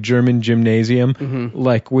century German gymnasium,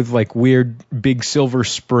 like with like weird big silver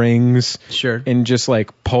springs. Sure. And just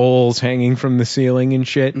like poles hanging from the ceiling and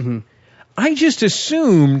shit. I just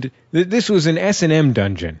assumed that this was an S&M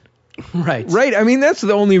dungeon. Right. Right? I mean, that's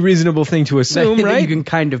the only reasonable thing to assume, That right? you can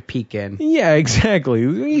kind of peek in. Yeah, exactly.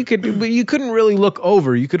 But you couldn't really look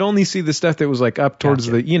over. You could only see the stuff that was like up towards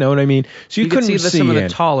Gotcha. you know what I mean? So you could couldn't see some of the in.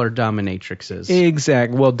 taller dominatrixes.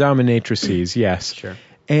 Exactly. Well, dominatrices, yes. Sure.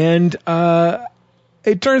 And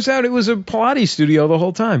it turns out it was a Pilates studio the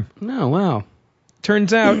whole time. Oh, wow.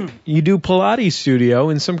 Turns out you do Pilates studio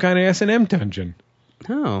in some kind of S&M dungeon.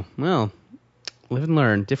 Oh, well. Live and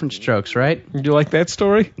learn. Different strokes, right? Did you like that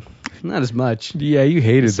story? Not as much. Yeah, you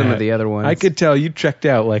hated Some that. of the other ones. I could tell you checked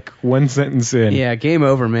out like one sentence in. Yeah, game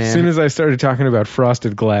over, man. As soon as I started talking about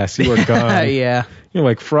frosted glass, you were gone. Yeah. You're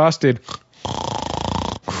like frosted.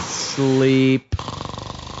 Sleep.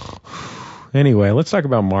 Anyway, let's talk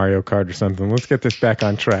about Mario Kart or something. Let's get this back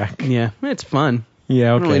on track. Yeah, it's fun.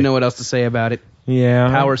 Yeah, I okay. don't really know what else to say about it. Yeah.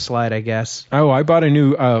 Power slide, I guess. Oh, I bought a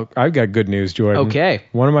new. I've got good news, Jordan. Okay.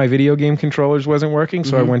 One of my video game controllers wasn't working,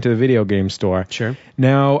 so I went to the video game store. Sure.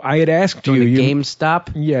 Now I had asked Going you. to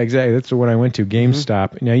GameStop? Yeah, exactly. That's the one I went to,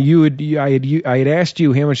 GameStop. Now I had asked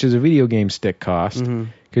you how much does a video game stick cost?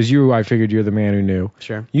 Because I figured you're the man who knew.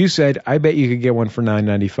 Sure. You said I bet you could get one for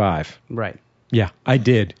 $9.95. Right. Yeah, I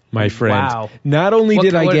did, my friend. Wow. Not only What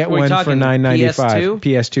did I color- get we're one for talking $9.95, PS2?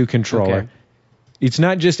 PS2 controller. Okay. It's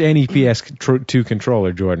not just any PS2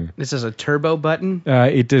 controller, Jordan. This is a turbo button?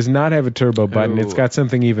 It does not have a turbo button. Ooh. It's got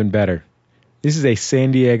something even better. This is a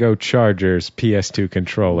San Diego Chargers PS2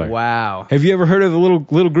 controller. Wow. Have you ever heard of the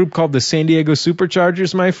little group called the San Diego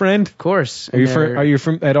Superchargers, my friend? Of course. Are you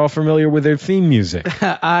at all familiar with their theme music?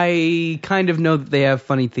 I kind of know that they have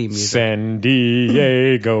funny theme music. San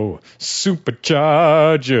Diego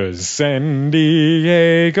Superchargers, San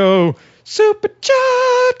Diego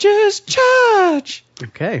Superchargers, charge.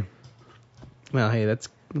 Okay. Well, hey, that's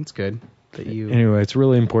good that you Anyway, it's a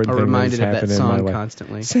really important are thing reminded that's of that happened in my song life.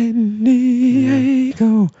 constantly. San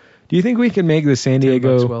Diego. Do you think we can make the San $10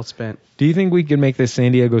 Diego? well spent. Do you think we can make the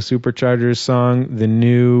San Diego Superchargers song the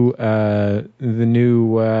new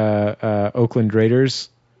Oakland Raiders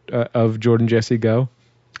of Jordan Jesse Go?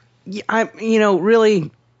 Yeah, really,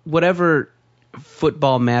 whatever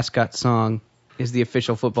football mascot song is the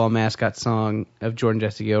official football mascot song of Jordan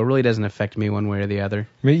Jesse Go really doesn't affect me one way or the other.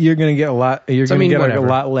 I mean, you're going to get a lot. You're So, going to get like a whatever.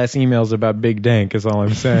 lot less emails about Big Dank. Is all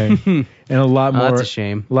I'm saying, and a lot more. That's a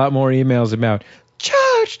shame. A lot more emails about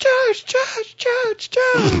charge.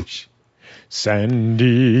 San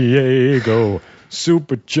Diego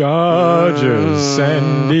Superchargers,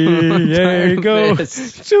 San Diego this.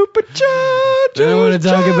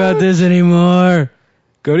 Superchargers. this anymore.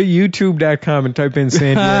 Go to youtube.com and type in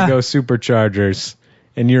San Diego Superchargers,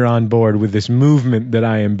 and you're on board with this movement that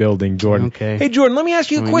I am building, Jordan. Okay. Hey, Jordan, let me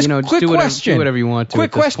ask you a quick just question. do whatever you want to.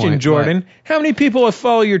 Quick at this question, point. Jordan. What? How many people have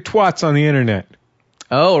followed your twats on the internet?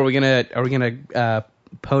 Oh, are we gonna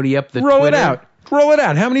pony up the Roll Twitter? it out. Roll it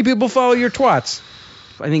out. How many people follow your twats?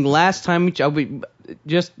 I think last time I'll be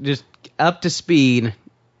just up to speed.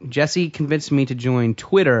 Jesse convinced me to join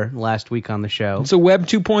Twitter last week on the show. It's a Web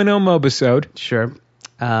 2.0 mobisode. Sure.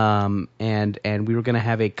 And we were going to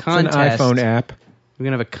have a It's contest. an iPhone app. We're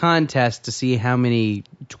going to have a contest to see how many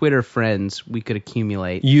Twitter friends we could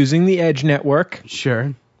accumulate. Using the Edge network.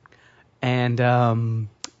 Sure. And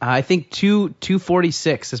I think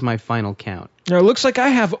 246 is my final count. Now, it looks like I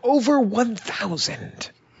have over 1,000.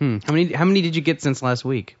 How many did you get since last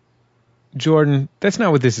week? Jordan, that's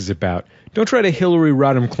not what this is about. Don't try to Hillary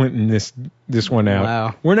Rodham Clinton this one out.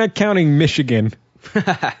 Wow. We're not counting Michigan,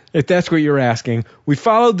 if that's what you're asking. We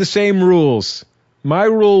followed the same rules. My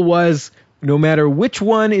rule was, no matter which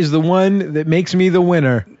one is the one that makes me the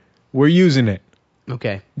winner, we're using it.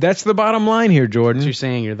 Okay. That's the bottom line here, So Jordan. you're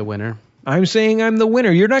saying you're the winner. I'm saying I'm the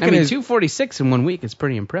winner. You're not I going mean, to... 246 in 1 week is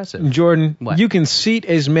pretty impressive. Jordan, What? you can seat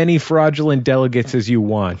as many fraudulent delegates as you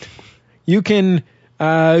want. You can,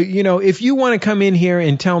 if you want to come in here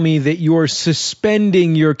and tell me that you're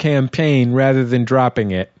suspending your campaign rather than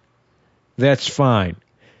dropping it, that's fine.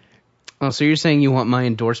 Oh, so you're saying you want my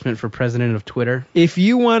endorsement for president of Twitter? If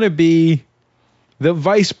you want to be the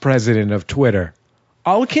vice president of Twitter,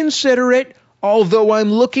 I'll consider it, although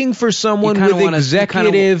I'm looking for someone You with kinda wanna-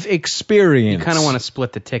 executive experience. You kind of want to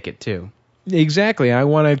split the ticket, too. Exactly. I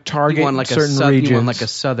want to target You want like certain a regions. You want like a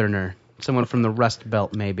southerner. Someone from the Rust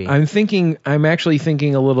Belt, maybe. I'm actually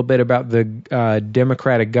thinking a little bit about the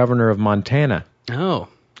Democratic governor of Montana. Oh,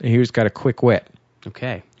 He's got a quick wit.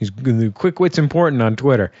 okay. The quick wit's important on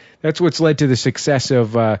Twitter. That's what's led to the success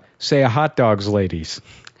of, say, a hot dogs ladies.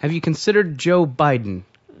 Have you considered Joe Biden?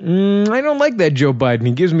 I don't like that Joe Biden.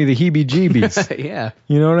 He gives me the heebie-jeebies. Yeah.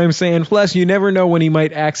 You know what I'm saying? Plus, you never know when he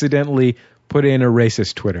might accidentally put in a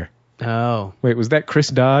racist Twitter. Oh, Wait, was that Chris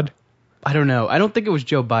Dodd? I don't know. I don't think it was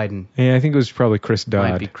Joe Biden. Yeah, I think it was probably Chris Might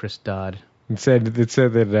Dodd. be Chris Dodd. It said that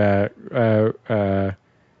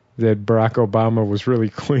that Barack Obama was really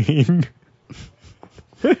clean.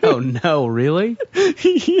 Oh no, really?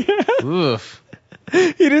 Yeah. Oof.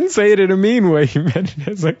 He didn't say it in a mean way. He meant it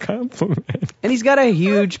as a compliment. And he's got a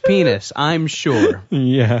huge penis, I'm sure.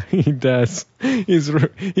 Yeah, he does. He's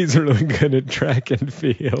really good at track and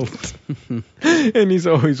field. And he's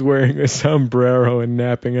always wearing a sombrero and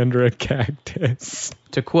napping under a cactus.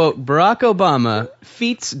 To quote Barack Obama,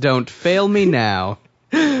 "Feats don't fail me now."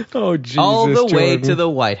 Oh, Jesus, All the way Jordan. to the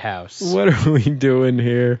White House. What are we doing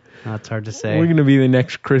here? That's hard to say. We're going to be the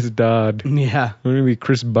next Chris Dodd. Yeah. We're going to be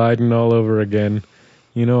Chris Biden all over again.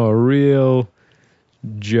 You know, a real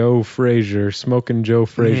Joe Frazier, smoking Joe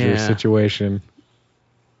Frazier Yeah. situation.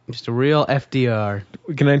 Just a real FDR.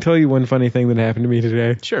 Can I tell you one funny thing that happened to me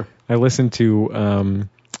today? Sure. I listened to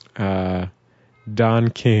Don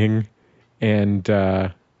King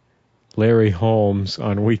and Larry Holmes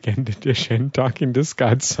on Weekend Edition talking to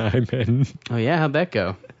Scott Simon. Oh yeah, how'd that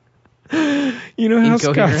go? You know how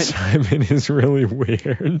Scott Incoherent? Simon is really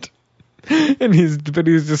weird, and he's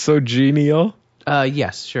just so genial.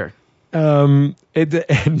 Yes, sure. At the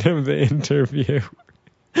end of the interview,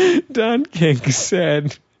 Don King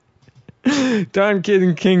said, "Thank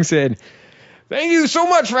you so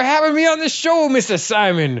much for having me on the show, Mr.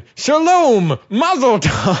 Simon. Shalom, Mazel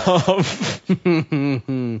Tov."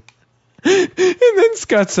 And then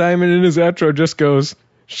Scott Simon in his outro just goes,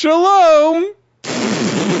 "Shalom."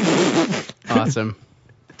 Awesome.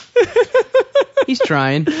 He's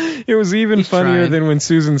trying. It was even He's funnier trying. than when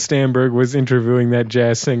Susan Stamberg was interviewing that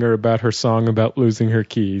jazz singer about her song about losing her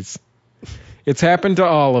keys. It's happened to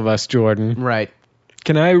all of us, Jordan. Right.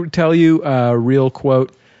 Can I tell you a real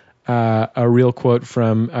quote? A real quote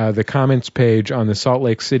from the comments page on the Salt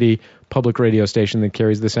Lake City public radio station that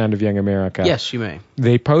carries the sound of Young America. Yes, you may.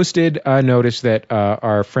 They posted a notice that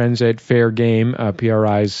our friends at Fair Game,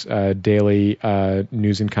 PRI's daily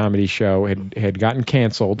news and comedy show, had gotten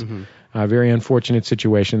canceled. A very unfortunate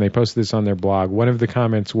situation. They posted this on their blog. One of the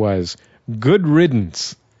comments was, "Good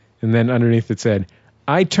riddance." And then underneath it said,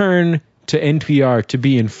 "I turn to NPR to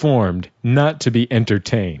be informed, not to be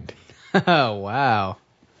entertained." Oh, wow.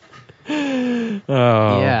 Oh.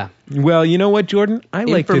 Yeah. Well, you know what, Jordan?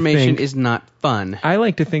 Information is not fun. I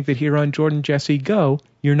like to think that here on Jordan Jesse Go,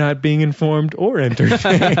 you're not being informed or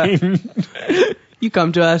entertained. You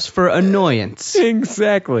come to us for annoyance.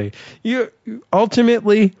 Exactly. You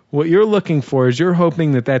ultimately, what you're looking for is you're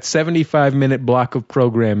hoping that 75-minute block of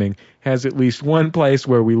programming has at least one place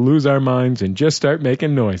where we lose our minds and just start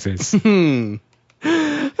making noises.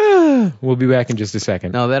 We'll be back in just a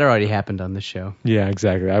second. No, that already happened on the show. Yeah,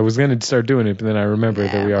 exactly. I was going to start doing it, but then I remembered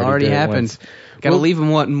that we already did happened. It once. Gotta leave them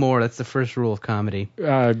wanting more. That's the first rule of comedy.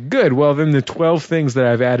 Good. Well, then the 12 things that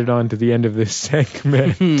I've added on to the end of this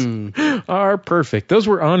segment are perfect. Those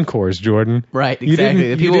were encores, Jordan. Right, You exactly.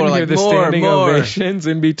 didn't, The you people didn't were hear like, the more, standing more. ovations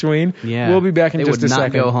in between. Yeah. We'll be back in They just would a not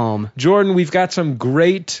second. go home. Jordan, we've got some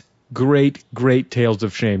great tales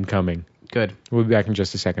of shame coming. Good. We'll be back in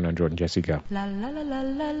just a second on Jordan Jesse Go. La la la la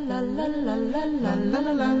la la la la la la la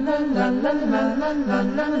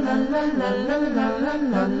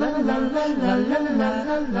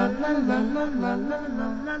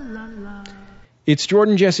It's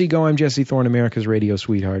Jordan Jesse Go. I'm Jesse Thorne, America's radio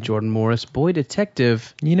sweetheart. Jordan Morris, boy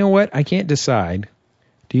detective. You know what? I can't decide.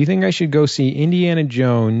 Do you think I should go see Indiana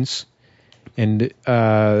Jones and the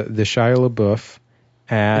Shia LaBeouf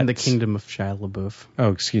at... And the Kingdom of Shia LaBeouf.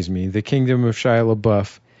 Oh, excuse me. The Kingdom of Shia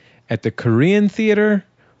LaBeouf at the Korean Theater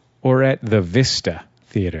or at the Vista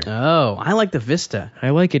Theater? Oh, I like the Vista. I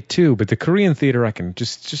like it too, but the Korean Theater, I can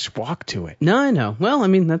just walk to it. No, I know. Well, I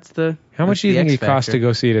mean, that's the... How much do you that's think the it costs X-factor. to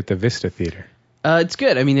go see it at the Vista Theater? It's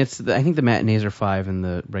good. I mean, I think the matinees are $5 and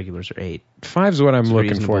the regulars are $8. $5's what I'm It's looking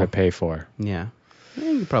reasonable. for to pay for. Yeah.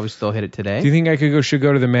 You could probably still hit it today. Do you think I should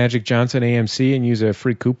go to the Magic Johnson AMC and use a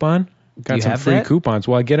free coupon? Got you some have free that? coupons.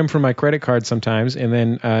 Well, I get them from my credit card sometimes, and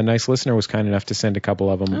then a nice listener was kind enough to send a couple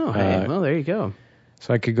of them. Oh, hey. Well, there you go.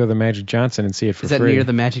 So I could go to the Magic Johnson and see it for Is that free. near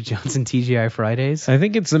the Magic Johnson TGI Fridays? I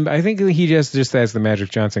think he just has the Magic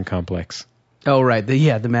Johnson complex. Oh, right.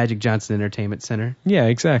 The Magic Johnson Entertainment Center. Yeah,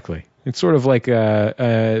 exactly. It's sort of like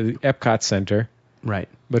a Epcot Center, Right.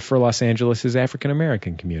 but for Los Angeles' African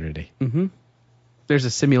American community. Mm-hmm. There's a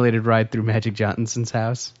simulated ride through Magic Johnson's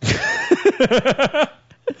house.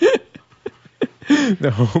 The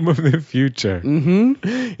home of the future.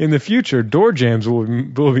 Mm-hmm. In the future, door jams will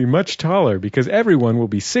be much taller because everyone will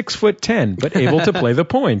be 6'10", but able to play the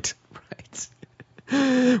point.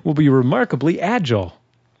 Right. Will be remarkably agile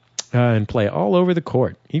and play all over the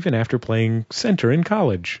court, even after playing center in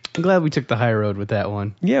college. I'm glad we took the high road with that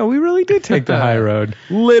one. Yeah, we really did take the high road.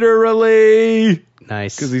 Literally.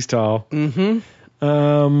 Nice. Because he's tall. Mm-hmm.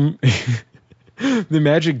 The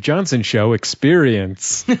Magic Johnson Show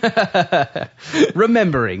experience.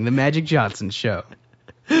 Remembering the Magic Johnson show.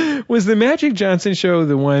 Was the Magic Johnson Show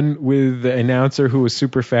the one with the announcer who was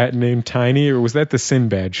super fat and named Tiny, or was that the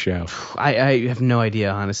Sinbad Show? I have no idea,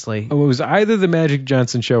 honestly. Oh, it was either the Magic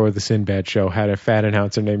Johnson Show or the Sinbad Show had a fat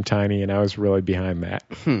announcer named Tiny, and I was really behind that.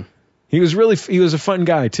 He was a fun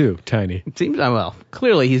guy too, Tiny. It seems, well,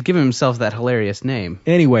 clearly he's given himself that hilarious name.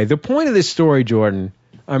 Anyway, the point of this story, Jordan,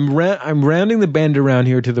 I'm rounding the bend around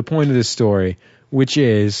here to the point of this story, which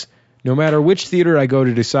is no matter which theater I go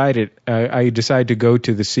to I decide to go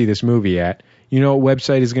to see this movie at. You know what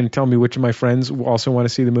website is going to tell me which of my friends also want to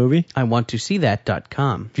see the movie? I want to see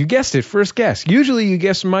that.com. If you guessed it, first guess. Usually you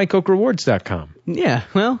guess mycokerewards.com. Yeah,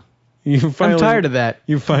 well, I'm I'm tired of that.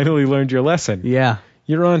 You finally learned your lesson. Yeah.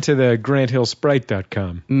 You're on to the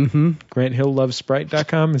GrantHillSprite.com. Mm-hmm.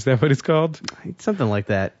 GrantHillLovesSprite.com, is that what it's called? Something like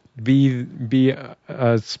that. Be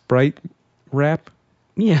a Sprite Rap?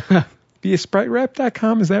 Yeah. Be a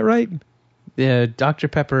SpriteRap.com, is that right? Yeah, Dr.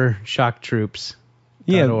 Pepper Shock Troops.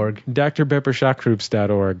 Yeah, .org.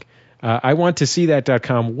 DrPepperShockTroops.org. I want to see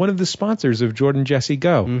that.com, one of the sponsors of Jordan Jesse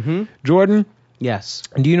Go. Mm-hmm. Jordan, Yes.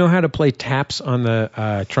 do you know how to play taps on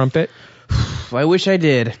the trumpet? I wish I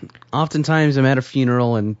did. Oftentimes I'm at a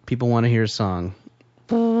funeral and people want to hear a song.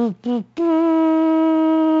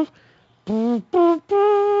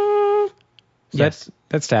 Yes.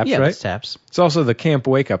 That's taps, Yeah, right? that's taps. It's also the Camp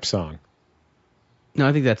Wake Up song. No,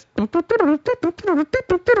 I think that's the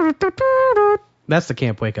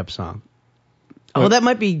Camp Wake Up song. Oh, What? that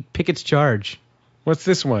might be Pickett's Charge. What's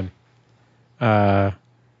this one? Camp.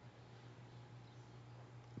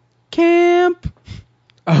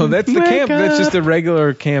 Oh, that's the Wake camp. That's just up. a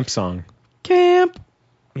regular camp song. Camp.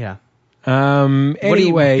 Yeah.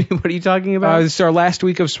 Anyway, What are you talking about? this is our last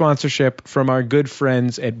week of sponsorship from our good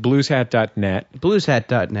friends at blueshat.net.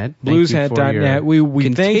 Blueshat.net. Blueshat.net.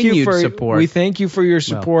 We thank you for support. We thank you for your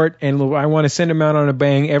support, and I want to send them out on a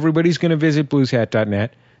bang. Everybody's going to visit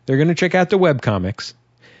blueshat.net. They're going to check out the webcomics.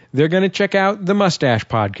 They're going to check out the Mustache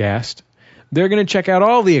Podcast. They're going to check out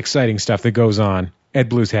all the exciting stuff that goes on at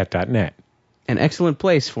blueshat.net. An excellent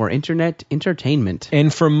place for internet entertainment.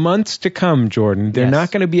 And for months to come, Jordan, they're Yes.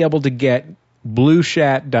 not going to be able to get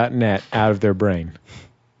blueshat.net out of their brain.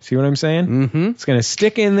 See what I'm saying? Mm-hmm. It's going to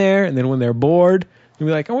stick in there, and then when they're bored, they'll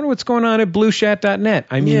be like, I wonder what's going on at blueshat.net.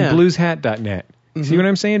 I mean, Yeah. blueshat.net. See what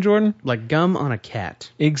I'm saying, Jordan? Like gum on a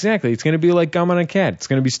cat. Exactly. It's going to be like gum on a cat. It's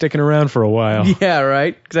going to be sticking around for a while. Yeah,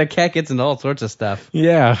 right? Because that cat gets into all sorts of stuff.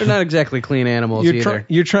 Yeah. They're not exactly clean animals either.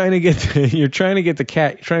 You're trying to get the cat. You're trying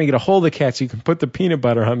to get a hold of the cat so you can put the peanut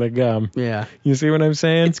butter on the gum. Yeah. You see what I'm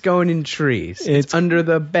saying? It's going in trees. It's under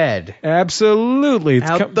the bed. Absolutely. It's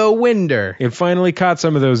Out the window. It finally caught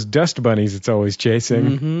some of those dust bunnies it's always chasing.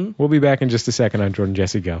 Mm-hmm. We'll be back in just a second on Jordan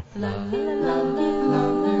Jesse Go.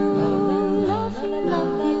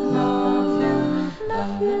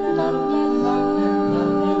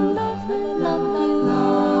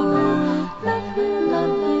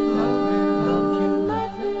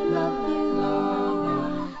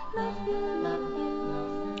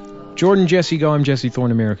 Jordan Jesse Go. I'm Jesse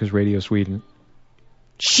Thorne, America's Radio Sweden.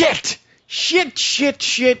 Shit!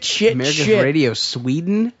 America's Radio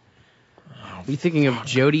Sweden? Are you thinking of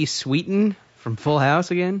Jodie Sweetin from Full House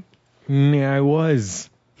again? Yeah, I was.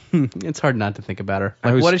 It's hard not to think about her.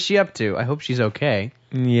 Like, what is she up to? I hope she's okay.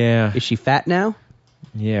 Yeah. Is she fat now?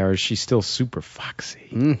 Yeah, or is she still super foxy?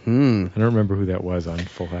 Mm-hmm. I don't remember who that was on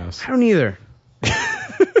Full House. I don't either.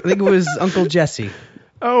 I think it was Uncle Jesse.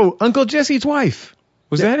 Oh, Uncle Jesse's wife.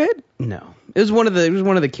 Was that it? No. It was one of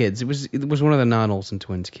the kids. It was one of the non-Olsen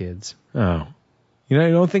twins kids. Oh. You know, I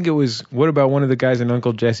don't think it was... What about one of the guys in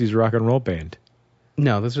Uncle Jesse's rock and roll band?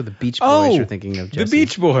 No, those are the Beach Boys you're thinking of, Jesse. The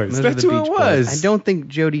Beach Boys. Those That's are the who Beach it was. Boys. I don't think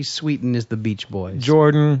Jodie Sweetin is the Beach Boys.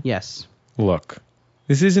 Jordan, Yes. look.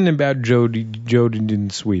 This isn't about Jodie in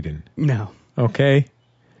Sweden, No. okay?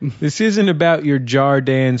 This isn't about your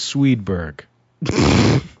Jardan Swedberg.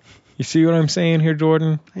 You see what I'm saying here,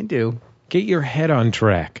 Jordan? I do. Get your head on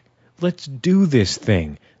track. Let's do this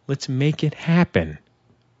thing. Let's make it happen.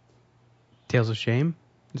 Tales of Shame?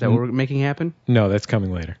 Is that what we're making happen? No, that's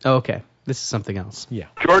coming later. Oh, okay. This is something else. Yeah.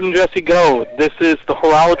 Jordan Jesse Go. This is the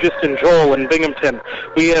horologist and Joel in Binghamton.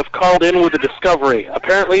 We have called in with a discovery.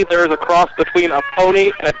 Apparently there is a cross between a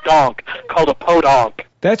pony and a donk called a podonk.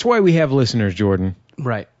 That's why we have listeners, Jordan.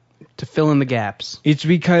 Right. To fill in the gaps. It's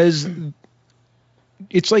because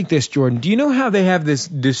it's like this, Jordan. Do you know how they have this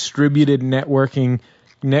distributed network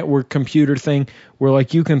computer thing where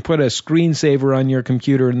like you can put a screensaver on your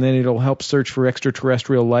computer and then it'll help search for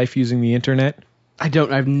extraterrestrial life using the internet? I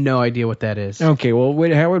have no idea what that is. Okay, well,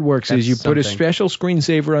 how it works is you put a something. special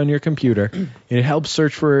screensaver on your computer, and it helps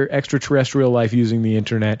search for extraterrestrial life using the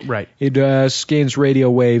internet. Right. It scans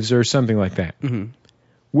radio waves or something like that. Mm-hmm.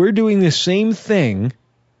 We're doing the same thing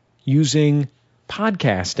using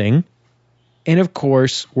podcasting, and of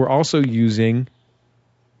course, we're also using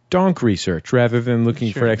donk research rather than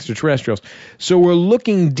looking for extraterrestrials. So we're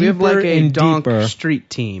looking We have deeper like a and donk deeper. street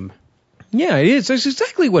team. Yeah, it is. That's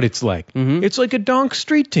exactly what it's like. Mhm. It's like a donk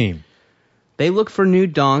street team. They look for new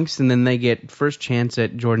donks, and then they get first chance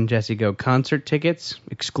at Jordan Jesse Go concert tickets,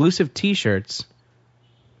 exclusive T-shirts,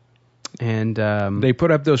 and They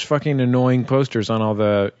put up those fucking annoying posters on all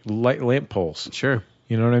the lamp poles. sure.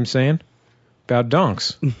 You know what I'm saying? About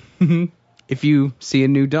donks. If you see a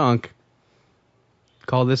new donk,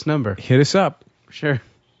 call this number. Hit us up. Sure.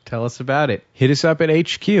 Tell us about it. Hit us up at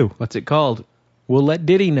HQ. What's it called? We'll let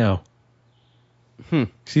Diddy know. 'Cause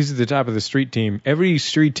He's at the top of the street team. Every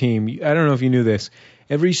street team, I don't know if you knew this,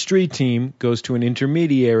 every street team goes to an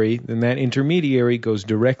intermediary, then that intermediary goes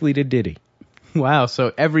directly to Diddy. Wow,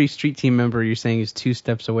 so every street team member you're saying is 2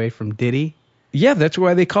 steps away from Diddy? Yeah, that's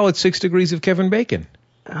why they call it 6 Degrees of Kevin Bacon.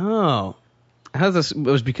 Oh. How's this? It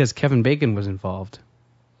was because Kevin Bacon was involved.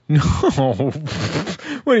 No.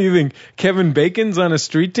 What do you think? Kevin Bacon's on a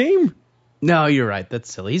street team? No, you're right.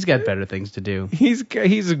 That's silly. He's got better things to do. He's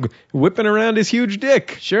whipping around his huge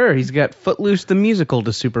dick. Sure, he's got Footloose the Musical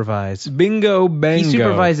to supervise. Bingo bango. He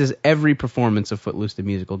supervises every performance of Footloose the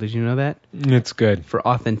Musical. Did you know that? It's good. For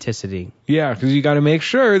authenticity. Yeah, because you got to make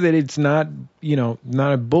sure that it's not,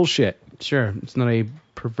 not a bullshit. Sure, it's not a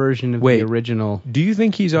perversion of Wait. the original. Do you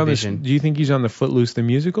think he's on Vision. Do you think he's on the Footloose the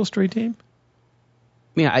Musical street team?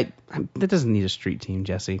 Yeah, that doesn't need a street team,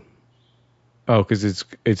 Jesse. Oh, because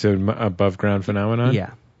it's an above ground phenomenon.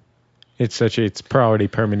 Yeah. It's probably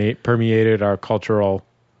permeated our cultural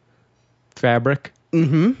fabric.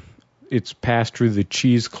 Mm-hmm. It's passed through the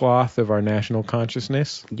cheesecloth of our national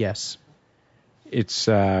consciousness. Yes. It's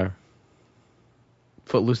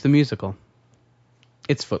Footloose the Musical.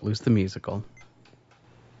 It's Footloose the Musical.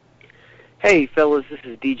 Hey, fellas, this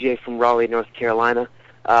is DJ from Raleigh, North Carolina.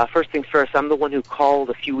 First things first, I'm the one who called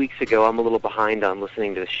a few weeks ago. I'm a little behind on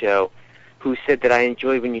listening to the show. Who said that I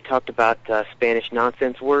enjoyed when you talked about Spanish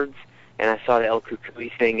nonsense words. and I saw the El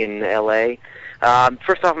Cucuy thing in L.A.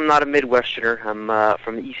 First off, I'm not a Midwesterner. I'm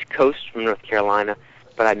from the East Coast, from North Carolina,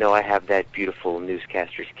 but I know I have that beautiful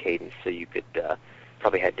newscaster's cadence, so you could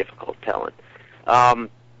probably have difficult telling. I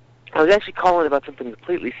was actually calling about something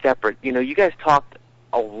completely separate. You know, you guys talked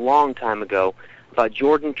a long time ago about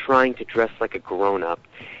Jordan trying to dress like a grown-up,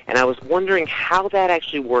 and I was wondering how that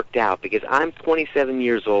actually worked out, because I'm 27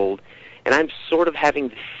 years old, and I'm sort of having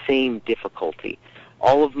the same difficulty.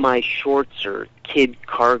 All of my shorts are kid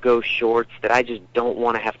cargo shorts that I just don't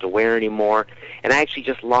want to have to wear anymore, and I actually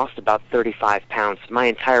just lost about 35 pounds. My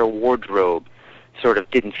entire wardrobe sort of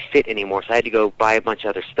didn't fit anymore, so I had to go buy a bunch of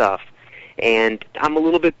other stuff. And I'm a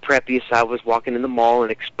little bit preppy, so I was walking in the mall,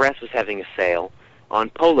 and Express was having a sale on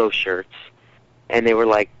polo shirts, and they were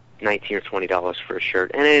like $19 or $20 for a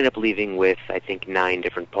shirt, and I ended up leaving with, I think, 9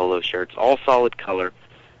 different polo shirts, all solid color,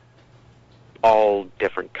 all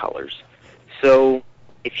different colors. So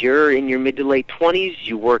if you're in your mid to late 20s,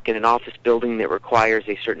 you work in an office building that requires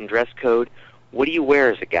a certain dress code, what do you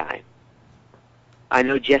wear as a guy? I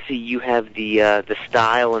know, Jesse, you have the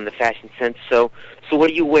style and the fashion sense, so what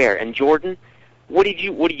do you wear? And Jordan, what do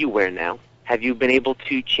you wear now? Have you been able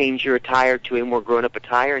to change your attire to a more grown-up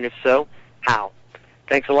attire, and if so, how?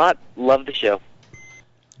 Thanks a lot. Love the show.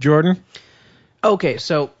 Jordan? Okay,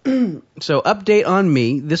 so update on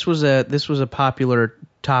me. This was a popular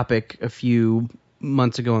topic a few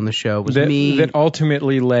months ago on the show. It was me that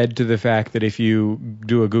ultimately led to the fact that if you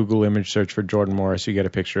do a Google image search for Jordan Morris, you get a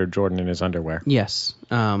picture of Jordan in his underwear. Yes,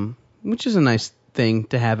 which is a nice thing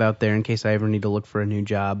to have out there in case I ever need to look for a new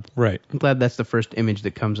job. Right. I'm glad that's the first image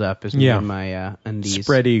that comes up is me in my undies.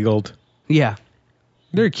 Spread-eagled. Yeah.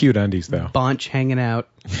 They're cute undies, though. Bonch hanging out.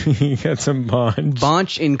 You got some bonch.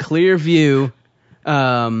 Bonch in clear view.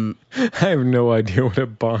 I have no idea what a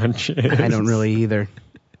bonch is. I don't really either.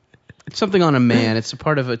 It's something on a man. It's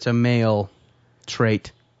a male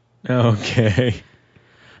trait. Okay.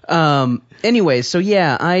 Anyway, so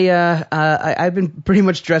yeah, I've been pretty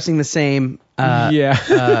much dressing the same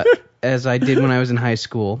as I did when I was in high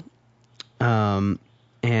school,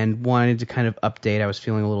 and wanted to kind of update. I was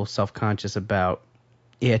feeling a little self-conscious about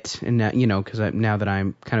it, and because now that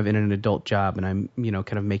I'm kind of in an adult job and I'm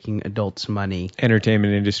kind of making adults money,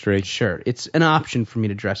 entertainment industry. Sure, it's an option for me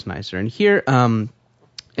to dress nicer. And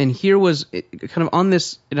here was kind of on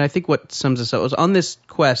this, and I think what sums us up was on this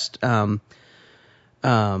quest. I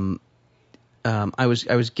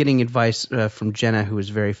was getting advice from Jenna, who is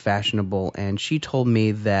very fashionable, and she told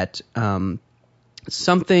me that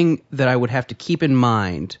something that I would have to keep in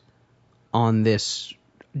mind on this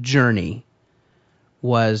journey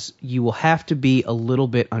was you will have to be a little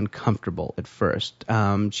bit uncomfortable at first.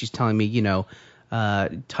 She's telling me,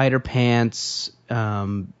 tighter pants,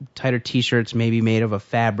 tighter T-shirts, maybe made of a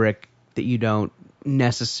fabric that you don't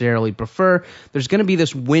necessarily prefer. There's going to be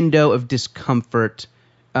this window of discomfort.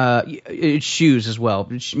 Shoes as well.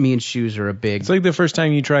 Me and shoes are a big... It's like the first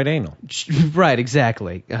time you tried anal. Right,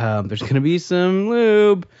 exactly. There's going to be some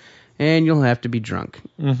lube, and you'll have to be drunk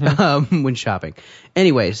when shopping.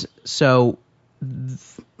 Anyways, so...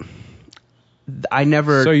 I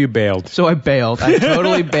never... So you bailed. So I bailed. I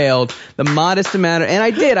totally bailed. The modest amount of... And I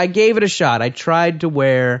did. I gave it a shot. I tried to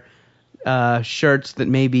wear shirts that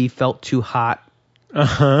maybe felt too hot,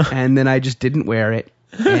 and then I just didn't wear it.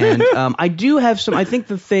 And I do have some... I think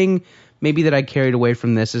the thing maybe that I carried away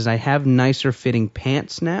from this is I have nicer fitting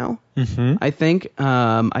pants now. Mm-hmm. I think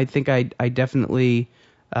I definitely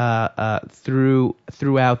threw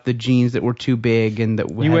out the jeans that were too big and that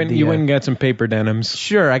you went and got some paper denims.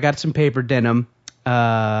 Sure, I got some paper denim,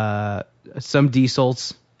 some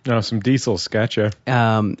diesels. Oh, some diesels, gotcha.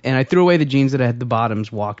 And I threw away the jeans that I had the bottoms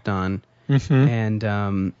walked on, and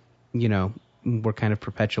were kind of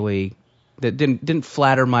perpetually that didn't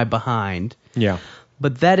flatter my behind. Yeah.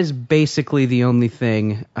 But that is basically the only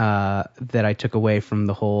thing that I took away from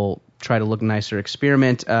the whole try to look nicer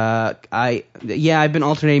experiment. I've been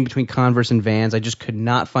alternating between Converse and Vans. I just could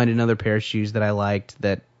not find another pair of shoes that I liked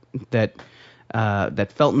that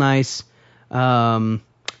felt nice.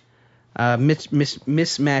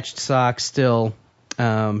 Mismatched socks still.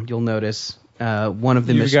 You'll notice. One of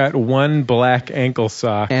them You've got one black ankle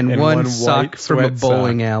sock and one sock from a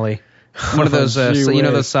bowling alley. One of those,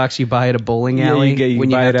 those socks you buy at a bowling alley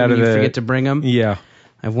when you forget to bring them. Yeah,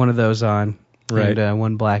 I have one of those on, right? And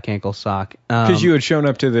one black ankle sock. Because you had shown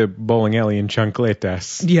up to the bowling alley in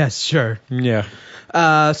chancletas. Yes, sure. Yeah.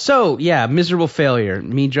 Miserable failure.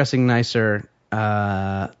 Me dressing nicer. D+,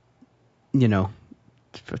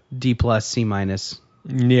 C-.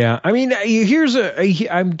 Yeah, I mean, here's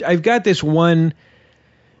I've got this one,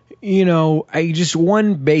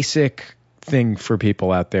 one basic thing for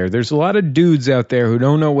people out there. There's a lot of dudes out there who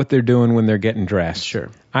don't know what they're doing when they're getting dressed. Sure.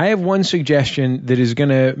 I have one suggestion that is going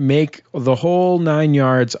to make the whole 9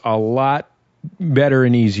 yards a lot better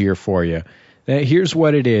and easier for you. Here's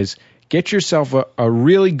what it is. Get yourself a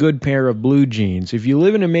really good pair of blue jeans. If you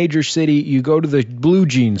live in a major city, you go to the blue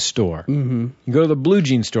jeans store. Mm-hmm. You go to the blue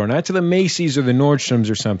jeans store, not to the Macy's or the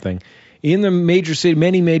Nordstroms or something. In the major city,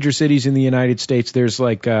 many major cities in the United States, there's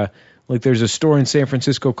there's a store in San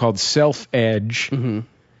Francisco called Self Edge. Mm-hmm.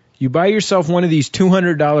 You buy yourself one of these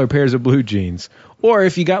 $200 pairs of blue jeans. Or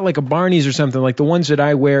if you got like a Barney's or something, like the ones that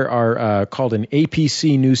I wear are called an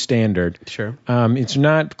APC New Standard. Sure. It's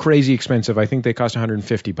not crazy expensive. I think they cost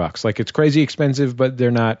 $150. Like it's crazy expensive, but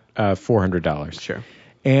they're not $400. Sure.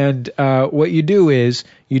 And what you do is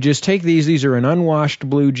you just take these. These are an unwashed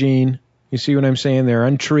blue jean. You see what I'm saying? They're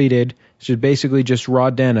untreated. It's just basically just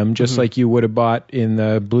raw denim, just like you would have bought in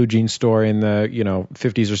the blue jean store in the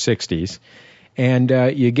 50s or 60s. And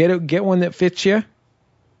you get one that fits you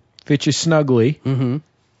snugly, and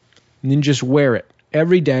then just wear it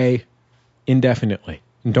every day indefinitely,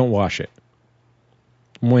 and don't wash it.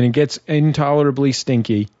 When it gets intolerably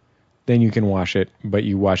stinky, then you can wash it, but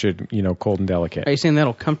you wash it, cold and delicate. Are you saying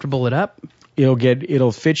that'll comfortable it up?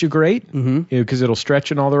 It'll fit you great because it'll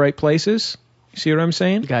stretch in all the right places. You see what I'm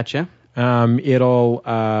saying? Gotcha.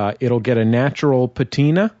 It'll get a natural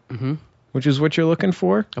patina, which is what you're looking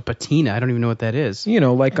for. A patina? I don't even know what that is.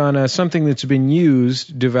 Like on something that's been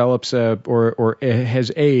used develops or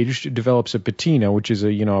has aged develops a patina, which is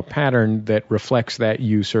a pattern that reflects that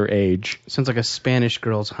use or age. Sounds like a Spanish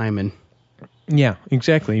girl's hymen. Yeah,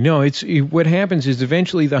 exactly. No, what happens is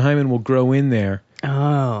eventually the hymen will grow in there.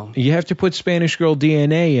 Oh. You have to put Spanish girl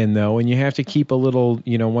DNA in though, and you have to keep a little,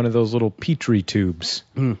 one of those little Petri tubes.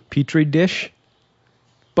 Petri dish?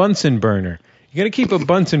 Bunsen burner. You got to keep a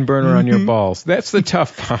Bunsen burner on your balls. That's the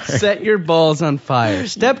tough part. Set your balls on fire.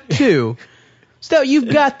 Step 2.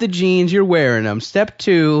 You've got the jeans, you're wearing them. Step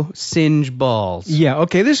 2, singe balls. Yeah,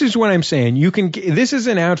 okay, this is what I'm saying. This is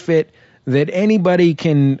an outfit that anybody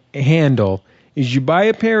can handle. Is you buy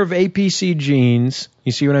a pair of APC jeans.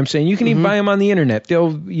 You see what I'm saying? You can even buy them on the internet.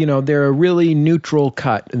 They're a really neutral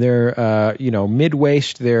cut. They're,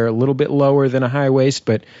 mid-waist. They're a little bit lower than a high waist,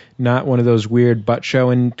 but not one of those weird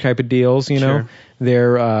butt-showing type of deals, Sure.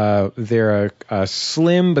 They're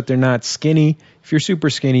slim, but they're not skinny. If you're super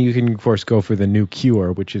skinny, you can, of course, go for the new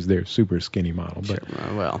Cure, which is their super skinny model. But,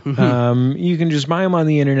 you can just buy them on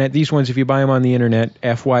the internet. These ones, if you buy them on the internet,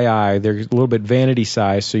 FYI, they're a little bit vanity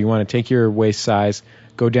size, so you want to take your waist size,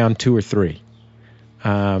 go down 2 or 3.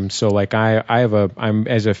 So like I'm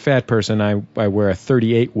as a fat person, I wear a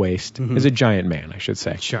 38 waist. As a giant man, I should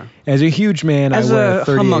say. Sure. As a huge man, I wear a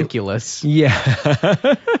 38. Homunculus.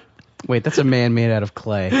 Yeah. Wait, that's a man made out of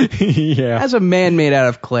clay. Yeah. As a man made out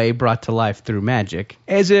of clay brought to life through magic.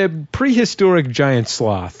 As a prehistoric giant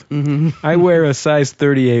sloth, I wear a size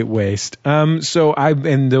 38 waist. And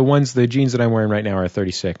the jeans that I'm wearing right now are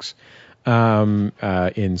 36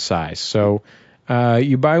 in size. So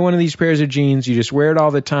you buy one of these pairs of jeans, you just wear it all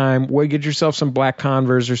the time. Get yourself some black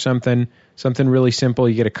Converse or something really simple.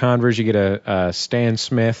 You get a Converse, you get a Stan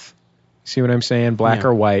Smith. See what I'm saying? Black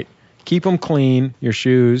or white. Keep them clean, your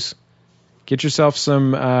shoes. Get yourself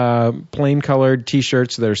some plain colored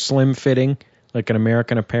T-shirts that are slim fitting, like an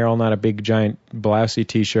American Apparel, not a big giant blousy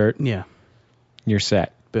T-shirt. Yeah. You're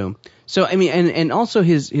set. Boom. So, I mean, and also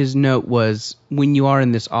his note was when you are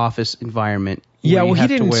in this office environment. Yeah, well, he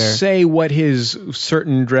didn't say what his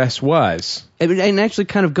certain dress was. And actually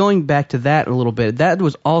kind of going back to that a little bit, that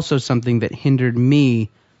was also something that hindered me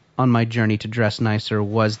on my journey to dress nicer,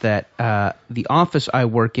 was that the office I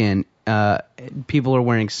work in, people are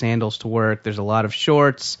wearing sandals to work. There's a lot of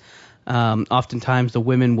shorts. Oftentimes the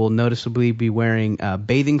women will noticeably be wearing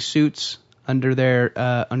bathing suits under their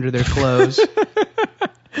clothes.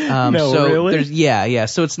 Really?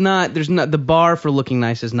 So the bar for looking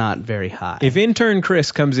nice is not very high. If intern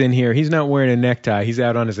Chris comes in here, he's not wearing a necktie. He's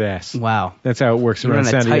out on his ass. Wow. That's how it works around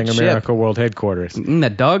Sound Young America World Headquarters.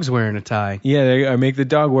 That dog's wearing a tie. Yeah, I make the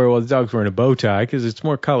dog the dog's wearing a bow tie because it's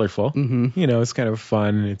more colorful. It's kind of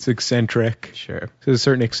fun. It's eccentric. Sure. There's a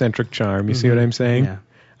certain eccentric charm. You see what I'm saying? Yeah.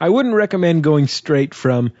 I wouldn't recommend going straight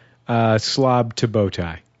from slob to bow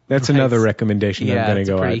tie. That's another recommendation I'm going to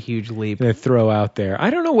go out. Yeah, it's a pretty huge leap. To throw out there. I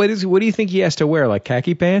don't know, what do you think he has to wear, like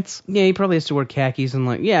khaki pants? Yeah, he probably has to wear khakis and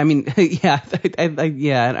I'm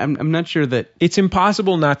not sure that... It's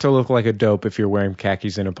impossible not to look like a dope if you're wearing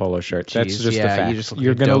khakis and a polo shirt. That's just a fact.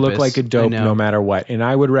 You're going to look like a dope no matter what. And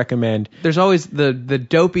I would recommend... There's always the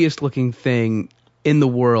dopiest looking thing in the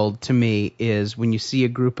world to me is when you see a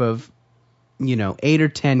group of 8 or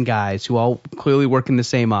 10 guys who all clearly work in the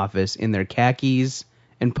same office in their khakis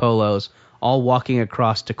and polos, all walking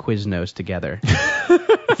across to Quiznos together.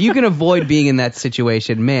 If you can avoid being in that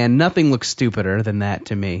situation, man, nothing looks stupider than that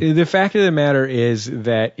to me. The fact of the matter is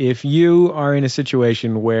that if you are in a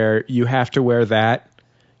situation where you have to wear that,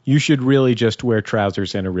 you should really just wear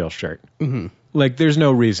trousers and a real shirt. Mm-hmm. Like, there's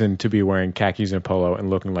no reason to be wearing khakis and a polo and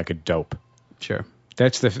looking like a dope. Sure. You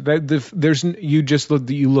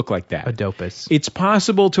look like that. A dopus. It's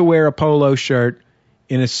possible to wear a polo shirt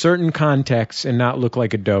in a certain context and not look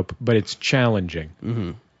like a dope, but it's challenging.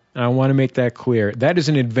 Mm-hmm. I want to make that clear. That is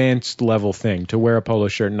an advanced level thing, to wear a polo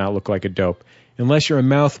shirt and not look like a dope. Unless you're a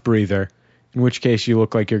mouth breather, in which case you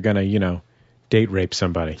look like you're going to, date rape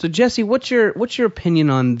somebody. So, Jesse, what's your opinion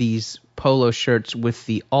on these polo shirts with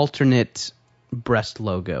the alternate breast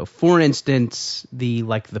logo? For instance, the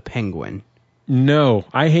penguin. No,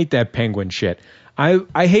 I hate that penguin shit.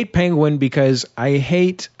 I hate penguin because I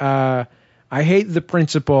hate the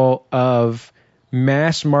principle of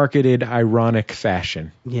mass-marketed ironic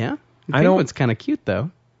fashion. Yeah? The penguin's kind of cute,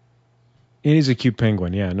 though. It is a cute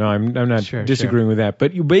penguin, yeah. No, I'm not Sure, disagreeing with that.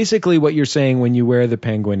 But basically what you're saying when you wear the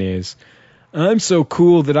penguin is, I'm so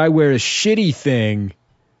cool that I wear a shitty thing.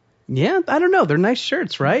 Yeah, I don't know. They're nice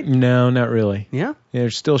shirts, right? No, not really. Yeah? They're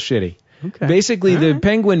still shitty. Okay. Basically, All the right.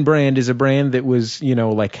 Penguin brand is a brand that was,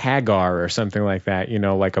 like Hagar or something like that,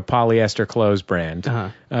 like a polyester clothes brand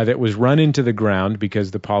that was run into the ground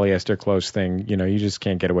because the polyester clothes thing, you just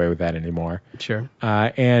can't get away with that anymore. Sure.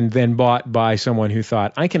 And then bought by someone who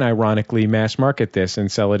thought, I can ironically mass market this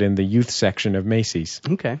and sell it in the youth section of Macy's.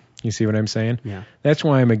 Okay. You see what I'm saying? Yeah. That's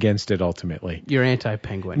why I'm against it ultimately. You're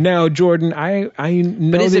anti-penguin. Now, Jordan, I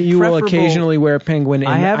know is that it you will preferable- occasional wear a penguin.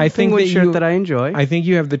 And I have a think penguin shirt that I enjoy. enjoy. I think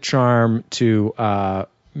you have the charm to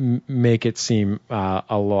make it seem not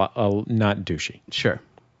douchey. Sure.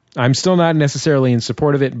 I'm still not necessarily in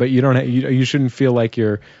support of it, but you shouldn't feel like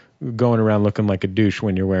you're going around looking like a douche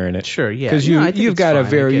when you're wearing it. Sure, yeah. Because No, I think you've it's got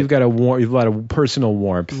fine. you've got a lot of personal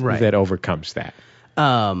warmth Right. that overcomes that.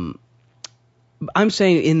 I'm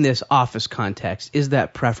saying in this office context, is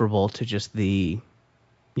that preferable to just the,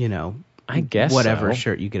 I guess whatever so.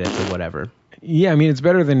 shirt you get at the whatever? Yeah, I mean it's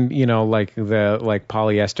better than like the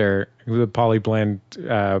polyester, the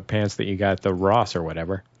polyblend pants that you got at the Ross or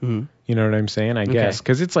whatever. Mm-hmm. You know what I'm saying? I guess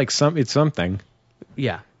because it's like it's something.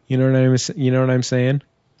 Yeah. You know what I'm saying?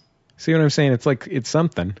 See what I'm saying? It's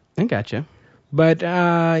something. I gotcha. But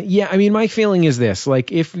yeah, I mean my feeling is this: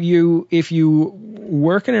 like if you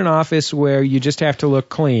work in an office where you just have to look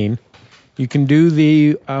clean, you can do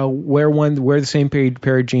the wear the same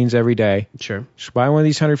pair of jeans every day. Sure. Just buy one of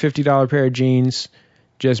these $150 pair of jeans.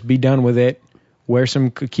 Just be done with it. Wear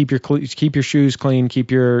some. Keep your shoes clean.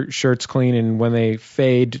 Keep your shirts clean. And when they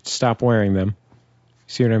fade, stop wearing them.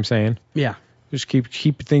 See what I'm saying? Yeah. Just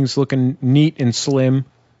keep things looking neat and slim,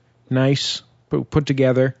 nice, put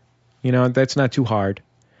together. That's not too hard.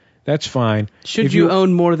 That's fine. Should If you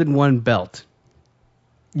own more than one belt?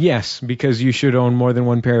 Yes, because you should own more than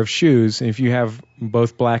one pair of shoes. If you have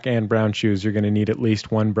both black and brown shoes, you're going to need at least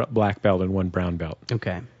one black belt and one brown belt.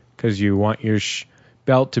 Okay. Because you want your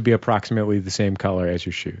belt to be approximately the same color as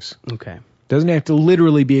your shoes. Okay. Doesn't have to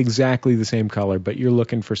literally be exactly the same color, but you're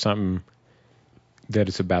looking for something that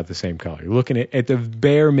is about the same color. You're looking at the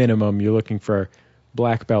bare minimum, you're looking for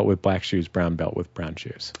black belt with black shoes, brown belt with brown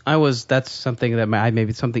shoes. That's something that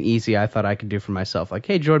maybe something easy I thought I could do for myself. Like,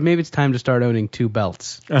 hey, Jordan, maybe it's time to start owning 2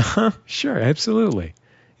 belts. Sure, absolutely.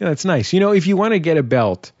 Yeah, that's nice. If you want to get a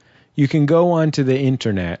belt, you can go onto the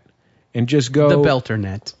internet and just go... The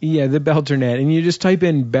Belternet. Yeah, the Belternet. And you just type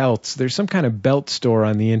in belts. There's some kind of belt store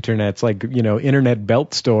on the internet. It's like,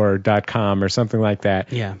 internetbeltstore.com or something like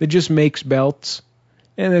that. Yeah. That just makes belts.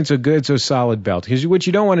 And it's a solid belt. Because what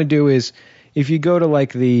you don't want to do is, if you go to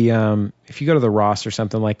the Ross or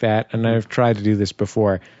something like that, and I've tried to do this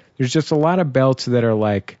before, there's just a lot of belts that are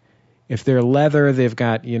like, if they're leather, they've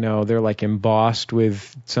got, they're like embossed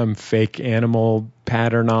with some fake animal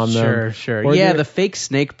pattern on them. Sure. Or Yeah, they're- the fake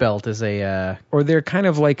snake belt is a... Or they're kind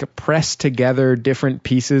of like pressed together different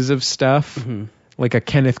pieces of stuff, like a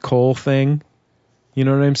Kenneth Cole thing. You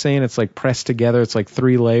know what I'm saying? It's like pressed together. It's like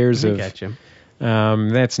 3 layers I of... gotcha.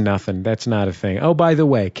 That's nothing. That's not a thing. Oh, by the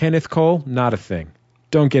way, Kenneth Cole, not a thing.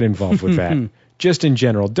 Don't get involved with that. Just in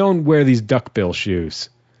general, don't wear these duckbill shoes.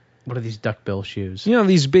 What are these duckbill shoes?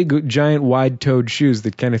 These big, giant, wide-toed shoes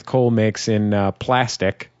that Kenneth Cole makes in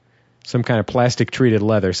plastic, some kind of plastic-treated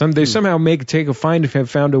leather. They somehow have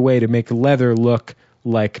found a way to make leather look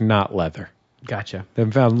like not leather. Gotcha.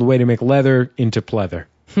 They've found a way to make leather into pleather.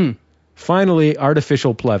 Finally,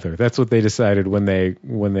 artificial pleather. That's what they decided when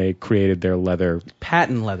they created their leather.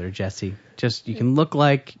 Patent leather, Jesse. Just you can look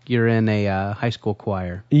like you're in a high school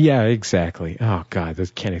choir. Yeah, exactly. Oh God, this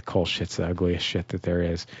Kenneth Cole shit's the ugliest shit that there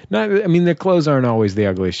is. Their clothes aren't always the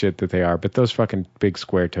ugliest shit that they are, but those fucking big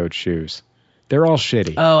square-toed shoes, they're all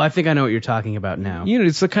shitty. Oh, I think I know what you're talking about now. You know,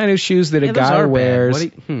 it's the kind of shoes that a those guy are bad. wears.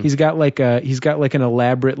 What He's got like an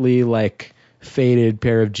elaborately like faded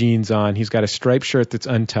pair of jeans on. He's got a striped shirt that's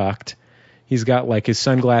untucked. He's got like his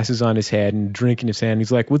sunglasses on his head and a drink in his hand.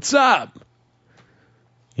 He's like, "What's up?"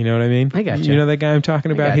 You know what I mean? I got you. You know that guy I'm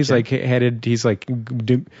talking about? He's like headed. He's like,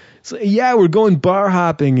 "Yeah, we're going bar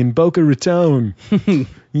hopping in Boca Raton."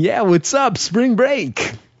 "Yeah, what's up? Spring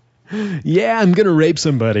break." "Yeah, I'm gonna rape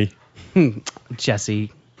somebody."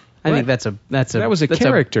 Jesse, I think that was a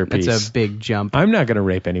character piece. That's a big jump. I'm not gonna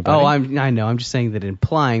rape anybody. Oh, I know. I'm just saying that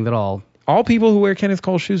implying that all people who wear Kenneth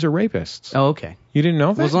Cole shoes are rapists. Oh, okay. You didn't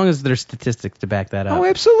know that? Well, as long as there's statistics to back that up. Oh,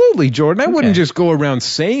 absolutely, Jordan. I wouldn't just go around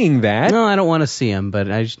saying that. No, I don't want to see them,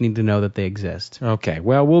 but I just need to know that they exist. Okay.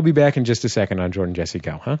 Well, we'll be back in just a second on Jordan Jesse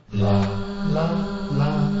Go, huh?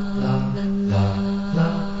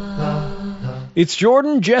 It's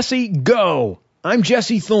Jordan Jesse Go. I'm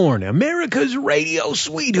Jesse Thorne, America's radio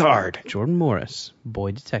sweetheart. Jordan Morris,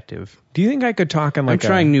 boy detective. Do you think I could talk on like I'm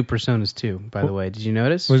trying new personas too, by the way. Did you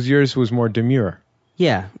notice? Yours was more demure?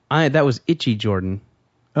 Yeah, that was itchy Jordan.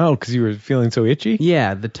 Oh, because you were feeling so itchy?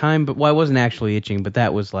 Yeah, I wasn't actually itching, but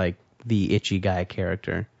that was like the itchy guy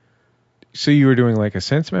character. So you were doing like a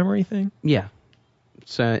sense memory thing? Yeah.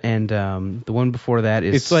 So and the one before that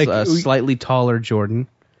is it's like slightly taller Jordan.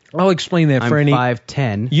 I'll explain that for any. I'm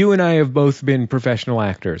 5'10". You and I have both been professional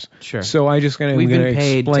actors. Sure. So I'm going to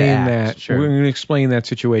explain that. Sure. We're going to explain that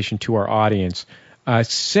situation to our audience.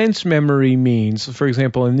 Sense memory means, for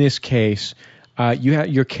example, in this case,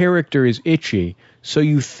 your character is itchy, so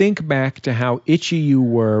you think back to how itchy you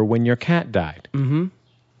were when your cat died. Mm-hmm.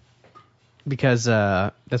 Because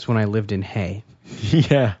that's when I lived in hay.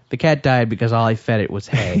 Yeah. The cat died because all I fed it was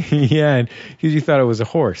hay. Yeah, because you thought it was a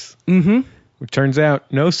horse. Mm-hmm. It turns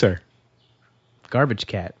out, no, sir. Garbage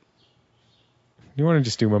cat. You want to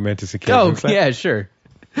just do momentous occasions? Oh, yeah, sure.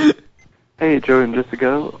 Hey, Jordan, just to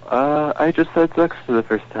go. I just had sex for the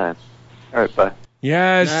first time. All right, bye.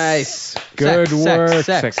 Yes. Nice. Good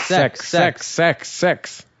Sex, work.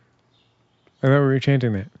 sex. I thought we were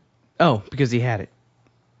chanting that. Oh, because he had it.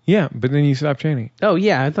 Yeah, but then you stopped chanting. Oh,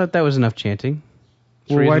 yeah, I thought that was enough chanting.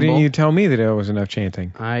 Well, why didn't you tell me that it was enough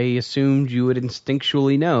chanting? I assumed you would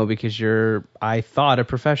instinctually know because I thought, a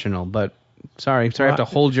professional. But sorry, I have to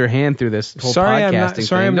hold your hand through this whole podcasting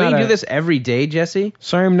thing. Don't you do this every day, Jesse?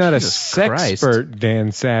 Sorry, I'm not Jesus a Christ. sexpert,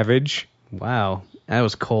 Dan Savage. Wow, that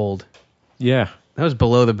was cold. Yeah. That was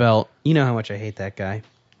below the belt. You know how much I hate that guy.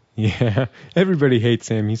 Yeah, everybody hates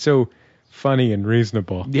him. He's so funny and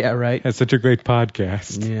reasonable. Yeah, right. Has such a great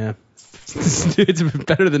podcast. Yeah. It's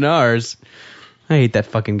better than ours. I hate that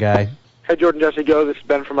fucking guy. Hey, Jordan Jesse Go. This is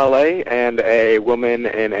Ben from L.A. And a woman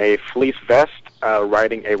in a fleece vest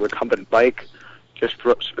riding a recumbent bike just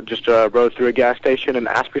rode through a gas station and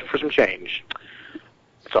asked me for some change.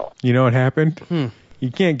 That's all. You know what happened?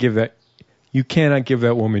 You cannot give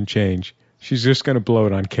that woman change. She's just going to blow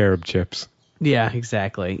it on carob chips. Yeah,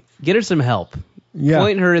 exactly. Get her some help. Yeah.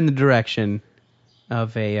 Point her in the direction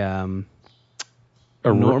of a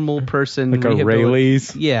normal person. Like a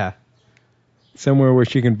Rayleigh's? Yeah. Somewhere where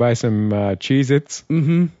she can buy some Cheez-Its.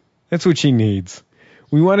 Mm-hmm. That's what she needs.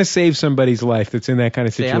 We want to save somebody's life that's in that kind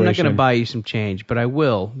of situation. I'm not going to buy you some change, but I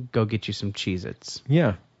will go get you some Cheez-Its.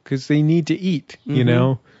 Yeah, because they need to eat, you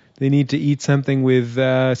know? They need to eat something with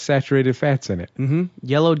saturated fats in it. Mm-hmm.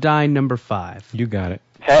 Yellow dye number 5. You got it.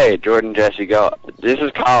 Hey, Jordan Jesse Go. This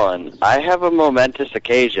is Colin. I have a momentous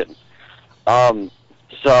occasion. So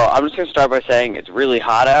I'm just going to start by saying it's really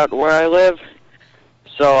hot out where I live.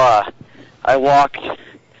 So I walked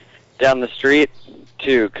down the street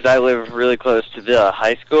because I live really close to the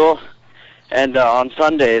high school. And on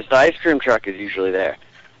Sundays, the ice cream truck is usually there.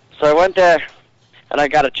 So I went there, and I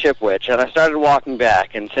got a Chipwich, and I started walking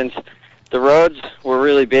back. And since the roads were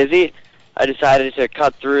really busy, I decided to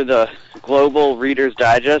cut through the Global Reader's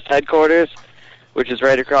Digest headquarters, which is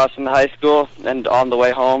right across from the high school, and on the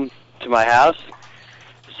way home to my house.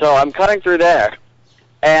 So I'm cutting through there,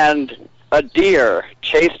 and a deer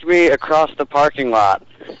chased me across the parking lot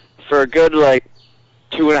for a good,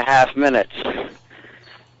 2.5 minutes.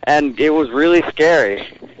 And it was really scary.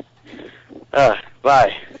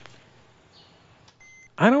 Bye.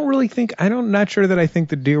 I'm not sure that I think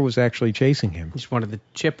the deer was actually chasing him. Just wanted the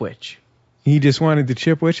Chipwich. He just wanted to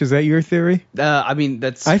Chipwich. Is that your theory? I mean,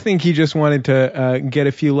 that's... I think he just wanted to get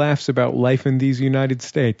a few laughs about life in these United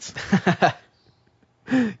States.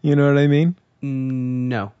 You know what I mean?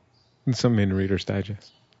 No. Something in Reader's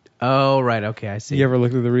Digest. Oh, right. Okay, I see. You ever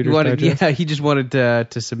looked at the Reader's Digest? Yeah, he just wanted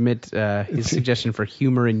to submit his suggestion for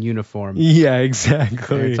humor in uniform. Yeah,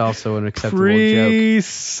 exactly. And it's also an acceptable joke.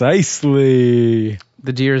 Precisely.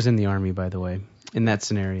 The deer is in the army, by the way, in that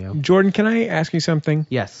scenario. Jordan, can I ask you something?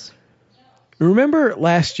 Yes. Remember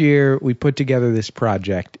last year we put together this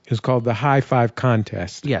project. It was called the High Five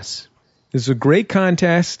Contest. Yes. This is a great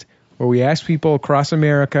contest where we asked people across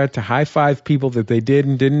America to high five people that they did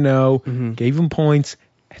and didn't know, gave them points,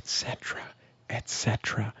 etc.,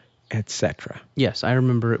 etc., etc. Yes, I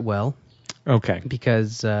remember it well. Okay.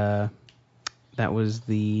 Because that was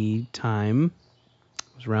the time,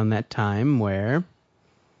 it was around that time where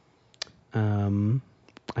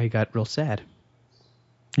I got real sad.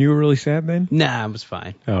 You were really sad then? Nah, I was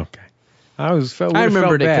fine. Okay. I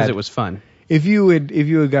remembered it because it was fun. If you had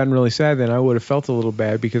gotten really sad, then I would have felt a little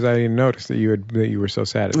bad because I didn't notice that you were so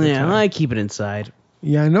sad at the time. Yeah, I keep it inside.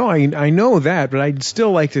 Yeah, I know. I know that, but I'd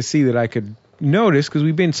still like to see that I could notice because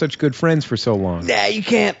we've been such good friends for so long. Nah, you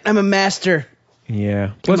can't. I'm a master.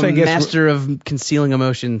 Yeah. Plus, I'm a master of concealing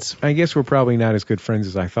emotions. I guess we're probably not as good friends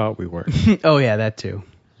as I thought we were. Oh yeah, that too.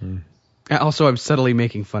 Also, I'm subtly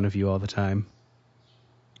making fun of you all the time.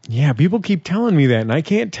 Yeah, people keep telling me that, and I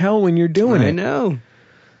can't tell when you're doing it. I know.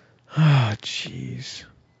 Oh, jeez.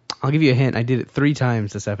 I'll give you a hint. I did it 3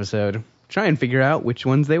 times this episode. Try and figure out which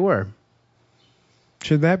ones they were.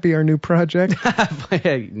 Should that be our new project?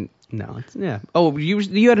 No. Yeah. Oh,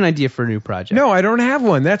 you had an idea for a new project. No, I don't have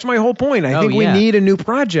one. That's my whole point. I think we need a new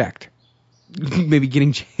project. Maybe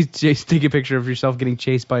getting chased. Take a picture of yourself getting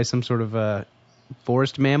chased by some sort of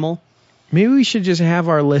forest mammal. Maybe we should just have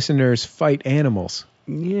our listeners fight animals.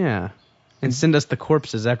 Yeah. And send us the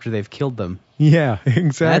corpses after they've killed them. Yeah,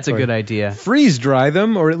 exactly. That's a good idea. Freeze dry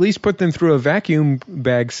them, or at least put them through a vacuum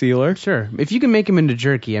bag sealer. Sure. If you can make them into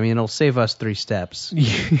jerky, I mean, it'll save us 3 steps.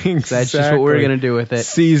 Exactly. That's just what we're going to do with it.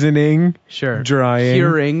 Seasoning. Sure.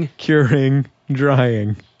 Drying. Curing.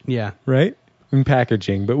 Drying. Yeah. Right? And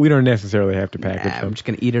packaging, but we don't necessarily have to package them. I'm just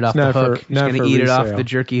going to eat it off the hook. I'm just going to eat it off the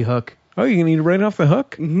jerky hook. Oh, you can eat it right off the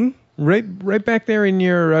hook? Mm-hmm. Right back there in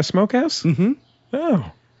your smokehouse? Mm-hmm.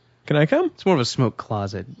 Oh. Can I come? It's more of a smoke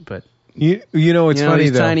closet, but... You know, it's funny,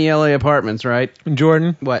 these though. Tiny LA apartments, right?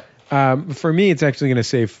 Jordan? What? For me, it's actually going to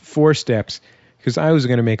save 4 steps, because I was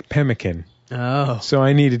going to make pemmican. Oh. So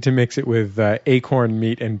I needed to mix it with acorn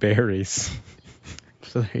meat and berries.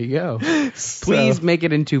 So there you go. Please make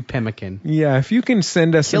it into pemmican. Yeah, if you can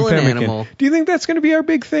send us Kill some an pemmican. animal. Do you think that's going to be our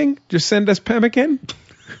big thing? Just send us pemmican?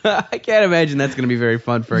 I can't imagine that's going to be very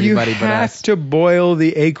fun for anybody but us. You have to boil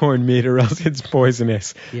the acorn meat or else it's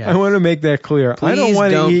poisonous. Yes. I want to make that clear. Please I don't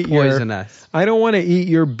want to eat poison us. I don't want to eat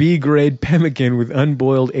your B-grade pemmican with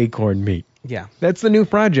unboiled acorn meat. Yeah. That's the new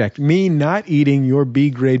project. Me not eating your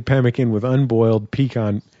B-grade pemmican with unboiled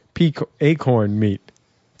acorn meat.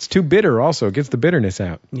 It's too bitter also. It gets the bitterness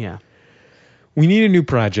out. Yeah. We need a new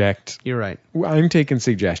project. You're right. I'm taking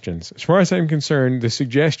suggestions. As far as I'm concerned, the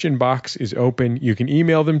suggestion box is open. You can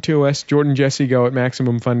email them to us,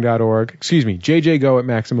 jordanjessego@maximumfun.org. Excuse me,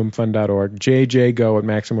 jjgo@maximumfun.org,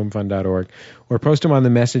 jjgo@maximumfun.org, or post them on the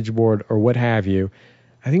message board or what have you.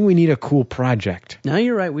 I think we need a cool project. No,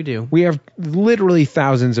 you're right. We do. We have literally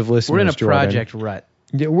thousands of listeners. We're in a Jordan. project rut.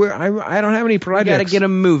 Yeah, I don't have any projects. We got to get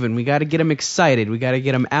them moving. We got to get them excited. We got to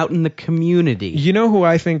get them out in the community. You know who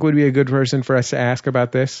I think would be a good person for us to ask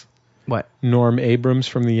about this? What? Norm Abrams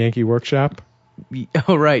from the Yankee Workshop.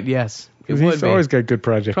 Oh, right. Yes. He's always got good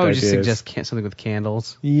project probably ideas. Probably just suggest something with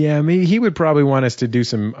candles. Yeah, maybe he would probably want us to do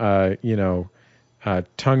some,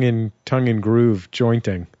 tongue and groove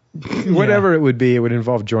jointing. Whatever it would be, it would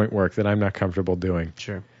involve joint work that I'm not comfortable doing.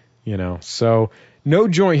 Sure. So no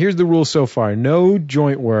joint. Here's the rule so far. No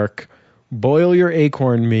joint work. Boil your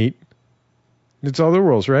acorn meat. That's all the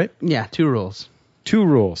rules, right? Yeah, 2 rules. 2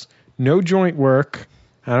 rules. No joint work.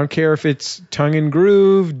 I don't care if it's tongue and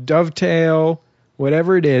groove, dovetail,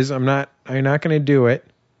 whatever it is. I'm not going to do it.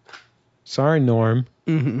 Sorry, Norm.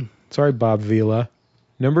 Mm-hmm. Sorry, Bob Vila.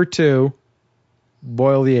 Number 2,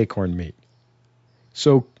 boil the acorn meat.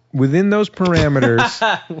 So within those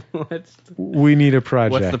parameters, we need a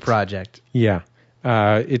project. What's the project? Yeah.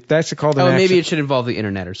 That's called an action. Maybe it should involve the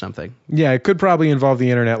internet or something. Yeah, it could probably involve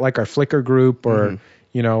the internet, like our Flickr group or,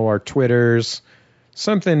 our Twitters,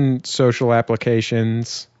 something social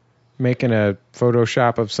applications, making a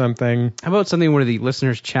Photoshop of something. How about something where the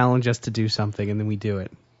listeners challenge us to do something and then we do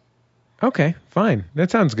it? Okay, fine.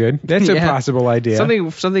 That sounds good. That's a Yeah. possible idea. Something.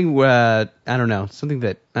 I don't know. Something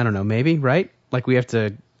that I don't know. Maybe right? Like we have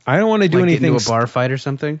to I don't want to do get anything. into a bar fight or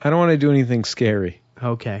something. I don't want to do anything scary.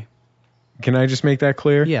 Okay. Can I just make that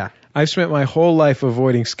clear? Yeah. I've spent my whole life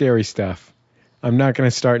avoiding scary stuff. I'm not going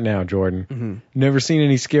to start now, Jordan. Mm-hmm. Never seen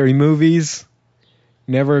any scary movies.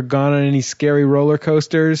 Never gone on any scary roller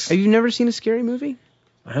coasters. Have you never seen a scary movie?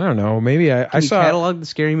 I don't know. Maybe I Can you saw. catalog the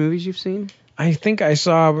scary movies you've seen? I think I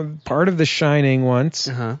saw part of The Shining once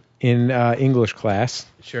Uh-huh. in English class.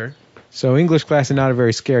 Sure. So English class is not a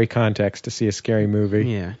very scary context to see a scary movie.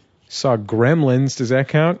 Yeah. Saw Gremlins. Does that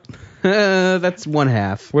count? That's one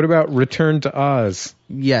half. What about Return to Oz?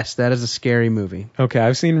 Yes, that is a scary movie. Okay,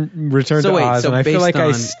 I've seen Return So to wait, Oz, so and I feel based like I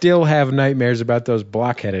on- still have nightmares about those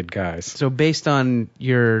blockheaded guys. So based on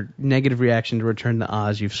your negative reaction to Return to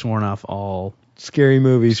Oz, you've sworn off all. Scary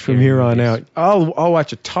movies from Scary here on movies. out. I'll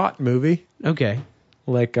watch a taut movie, Okay.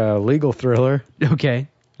 like a legal thriller. Okay.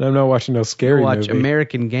 I'm not watching no scary Watch movie.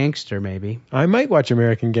 American Gangster, maybe. I might watch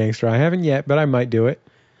American Gangster. I haven't yet, but I might do it.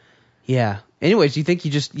 Yeah. Anyways, you think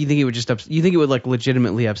it would you think it would like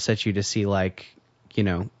legitimately upset you to see like, you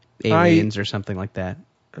know, aliens or something like that?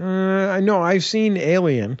 I know. I've seen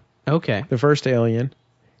Alien, Okay. the first Alien.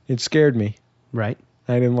 It scared me. Right.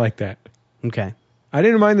 I didn't like that. Okay. I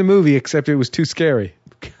didn't mind the movie, except it was too scary.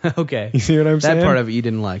 Okay. You see what I'm saying? That part of it you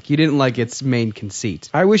didn't like. You didn't like its main conceit.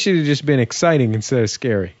 I wish it had just been exciting instead of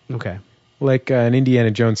scary, Okay. like an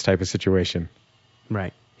Indiana Jones type of situation.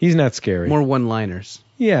 Right. He's not scary. More one-liners.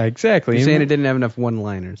 Yeah, exactly. You're And- saying it didn't have enough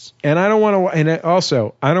one-liners. And I don't want to. And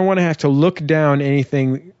also, I don't want to have to look down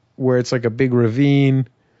anything where it's like a big ravine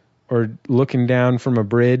or looking down from a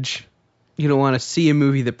bridge. You don't want to see a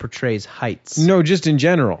movie that portrays heights. No, just in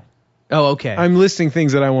general. Oh, okay. I'm listing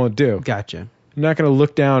things that I won't do. Gotcha. I'm not going to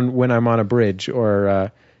look down when I'm on a bridge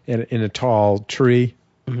or in a tall tree.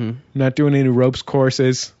 Mm-hmm. I'm not doing any ropes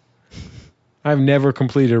courses. I've never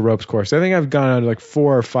completed a ropes course. I think I've gone on like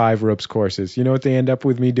 4 or 5 ropes courses. You know what they end up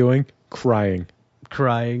with me doing? Crying.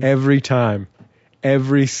 Crying. Every time.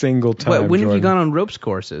 Every single time. But when have you Jordan. gone on ropes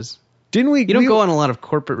courses? Didn't we? You don't go on a lot of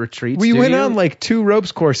corporate retreats. We do went you? on like 2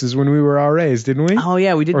 ropes courses when we were RAs, didn't we? Oh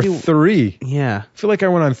yeah, we did or do 3. Yeah. I feel like I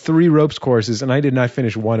went on 3 ropes courses and I did not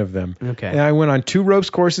finish one of them. Okay. And I went on 2 ropes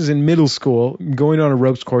courses in middle school. Going on a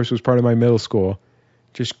ropes course was part of my middle school.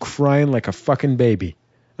 Just crying like a fucking baby.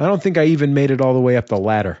 I don't think I even made it all the way up the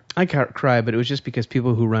ladder. I can't cry, but it was just because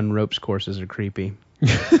people who run ropes courses are creepy.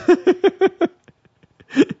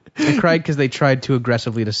 I cried because they tried too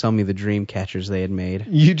aggressively to sell me the dream catchers they had made.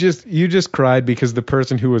 You just cried because the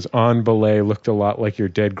person who was on belay looked a lot like your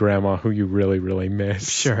dead grandma who you really, really miss.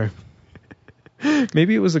 Sure.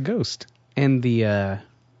 Maybe it was a ghost. And the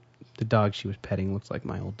dog she was petting looks like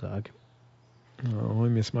my old dog. Oh, I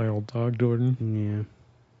miss my old dog, Jordan. Yeah.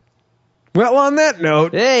 Well, on that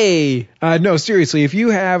note, Hey! no, seriously, if you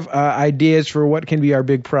have ideas for what can be our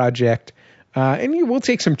big project, and we'll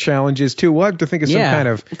take some challenges too. We'll have to think of some kind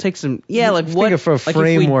of We'll take some. Yeah, like think what? of a like if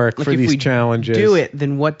framework we, for like if these we challenges. Do it,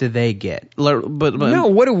 then what do they get? But no,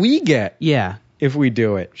 what do we get Yeah. if we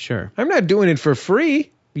do it? Sure. I'm not doing it for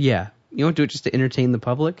free. Yeah. You don't do it just to entertain the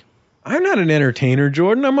public? I'm not an entertainer,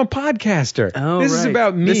 Jordan. I'm a podcaster. Oh, this is right.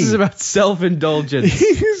 about me. This is about self-indulgence.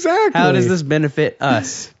 Exactly. How does this benefit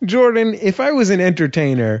us? Jordan, if I was an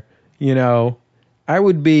entertainer, I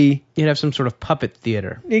would be... You'd have some sort of puppet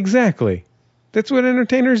theater. Exactly. That's what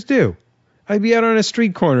entertainers do. I'd be out on a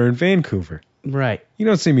street corner in Vancouver. Right. You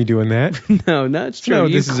don't see me doing that. No, it's true. No,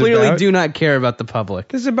 You this is clearly about- do not care about the public.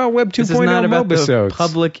 This is about Web 2.0 This is not about the mobisodes.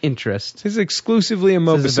 public interest. This is exclusively a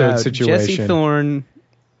This is mobisode about situation. Jesse Thorne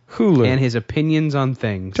Hulu. and his opinions on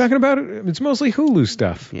things. Talking about it's mostly Hulu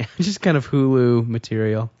stuff. Yeah, just kind of Hulu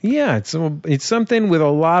material. Yeah, it's something with a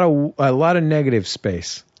lot of negative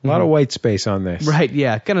space, a lot of white space on this. Right,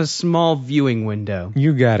 yeah, kind of small viewing window.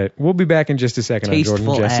 You got it. We'll be back in just a second Tasteful on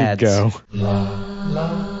Jordan Jesse ads. Go.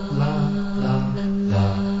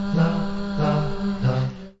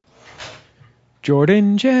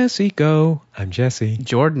 Jordan Jesse Go. I'm Jesse.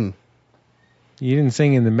 Jordan. You didn't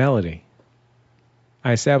sing in the melody.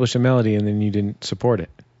 I established a melody and then you didn't support it.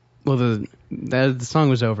 Well, the song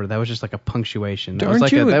was over. That was just like a punctuation. That Aren't was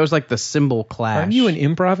like you that was like the cymbal clash. Aren't you an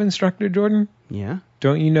improv instructor, Jordan? Yeah,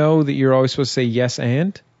 Don't you know that you're always supposed to say yes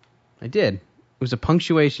and? I did. It was a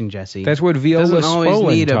punctuation, Jesse. That's what Viola Doesn't always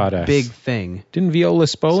Spolin need taught a us. big thing. Didn't Viola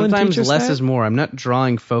Spolin Sometimes teach us less that? is more. I'm not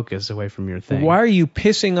drawing focus away from your thing. Why are you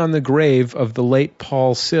pissing on the grave of the late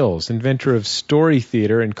Paul Sills, inventor of story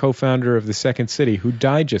theater and co-founder of the Second City, who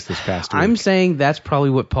died just this past week? I'm saying that's probably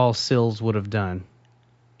what Paul Sills would have done.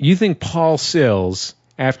 You think Paul Sills,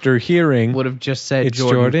 after hearing Would have just said it's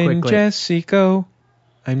Jordan Jordan quickly. Jesse Go,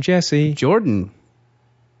 I'm Jesse. Jordan.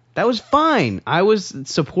 That was fine. I was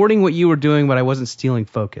supporting what you were doing, but I wasn't stealing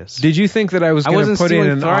focus. Did you think that I was going to put in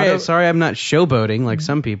an auto? Sorry, I'm not showboating like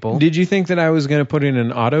some people. Did you think that I was going to put in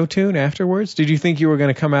an auto-tune afterwards? Did you think you were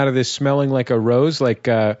going to come out of this smelling like a rose, like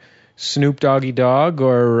Snoop Doggy Dogg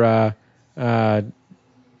or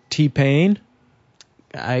T-Pain?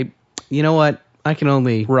 You know what? I can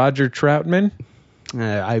only... Roger Troutman?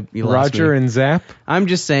 Roger and Zapp? I'm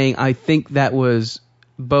just saying I think that was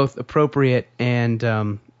both appropriate and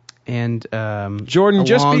Jordan,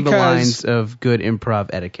 just along because the lines of good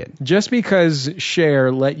improv etiquette. Just because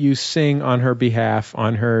Cher let you sing on her behalf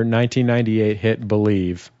on her 1998 hit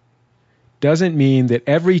Believe doesn't mean that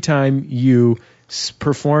every time you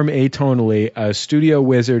perform atonally, a studio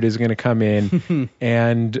wizard is going to come in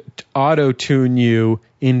and auto-tune you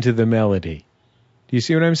into the melody. Do you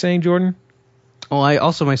see what I'm saying, Jordan? Oh,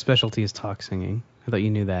 my specialty is talk singing. I thought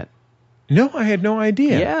you knew that. No, I had no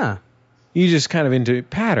idea. Yeah. You just kind of into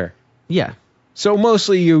patter. Yeah. So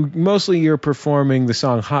mostly you're performing the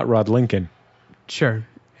song Hot Rod Lincoln. Sure.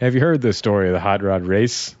 Have you heard the story of the Hot Rod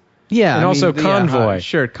race? Yeah. And also Convoy.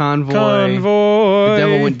 Sure, Convoy. Convoy. The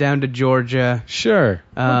Devil Went Down to Georgia. Sure.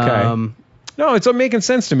 Okay. No, it's making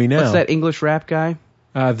sense to me now. What's that English rap guy?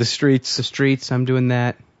 The Streets. The Streets. I'm doing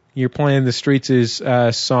that. You're playing the Streets'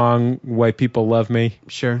 song "White People Love Me."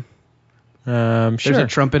 Sure. Sure. There's a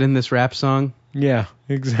trumpet in this rap song. Yeah,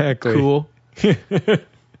 exactly. Cool.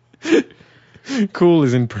 Cool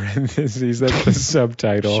is in parentheses. That's the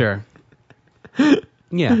subtitle. Sure.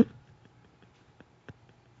 Yeah.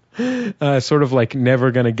 Sort of like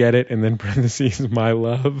Never Gonna Get It, and then parentheses My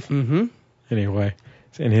Love. Mm-hmm. Anyway,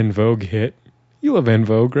 it's an En Vogue hit. You love En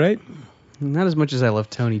Vogue, right? Not as much as I love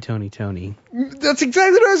Tony. That's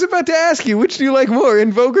exactly what I was about to ask you. Which do you like more,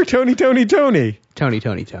 En Vogue or Tony? Tony.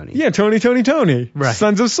 Yeah, Tony. Right.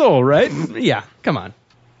 Sons of Soul, right? Yeah, come on.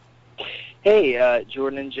 Hey,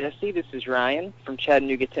 Jordan and Jesse, this is Ryan from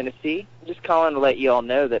Chattanooga, Tennessee. I'm just calling to let you all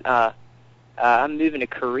know that I'm moving to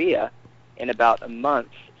Korea in about a month.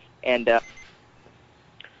 And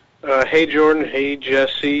hey, Jordan. Hey,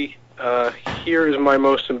 Jesse. Here is my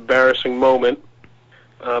most embarrassing moment.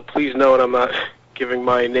 Please note I'm not giving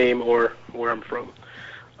my name or where I'm from.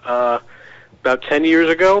 About 10 years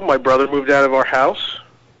ago, my brother moved out of our house.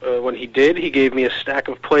 When he did, he gave me a stack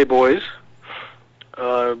of Playboys.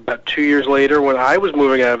 About 2 years later, when I was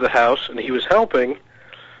moving out of the house and he was helping,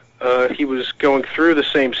 he was going through the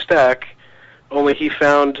same stack, only he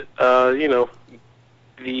found,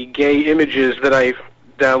 the gay images that I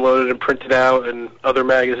downloaded and printed out and other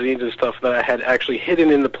magazines and stuff that I had actually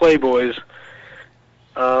hidden in the Playboys.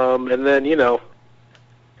 And then,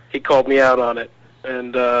 he called me out on it.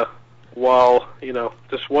 And while,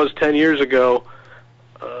 this was 10 years ago,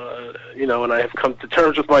 and I have come to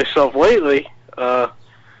terms with myself lately, that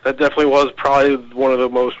definitely was probably one of the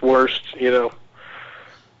most worst,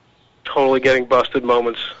 totally getting busted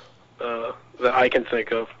moments that I can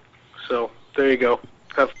think of. So there you go.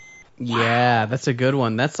 Yeah, that's a good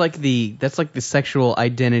one. That's like the sexual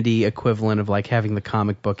identity equivalent of like having the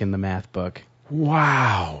comic book and the math book.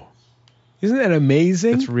 Wow. Isn't that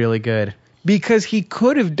amazing? That's really good. Because he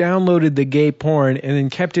could have downloaded the gay porn and then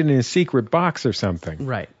kept it in a secret box or something.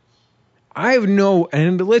 Right.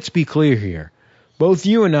 And let's be clear here. Both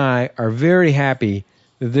you and I are very happy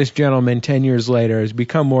that this gentleman 10 years later has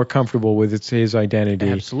become more comfortable with his identity.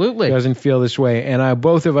 Absolutely. Doesn't feel this way. And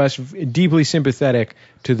both of us deeply sympathetic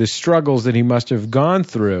to the struggles that he must have gone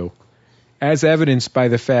through, as evidenced by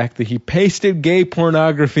the fact that he pasted gay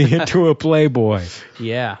pornography into a Playboy.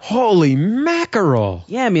 Yeah. Holy mackerel.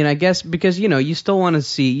 Yeah, I mean, I guess because, you still want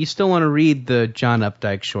to read the John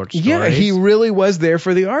Updike short stories. Yeah, he really was there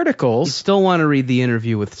for the articles. You still want to read the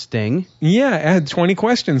interview with Sting. Yeah, I had 20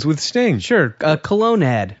 questions with Sting. Sure, a cologne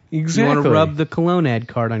ad. Exactly. You want to rub the cologne ad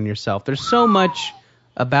card on yourself. There's so much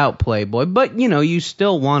about Playboy, but, you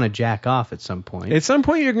still want to jack off at some point. At some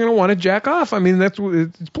point, you're going to want to jack off. I mean, it's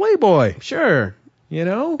Playboy. Sure.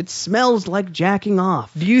 It smells like jacking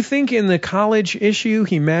off. Do you think in the college issue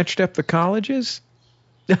he matched up the colleges?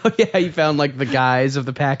 Oh, yeah, he found, like, the guys of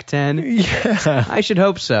the Pac-10? Yeah. I should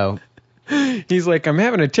hope so. He's like, I'm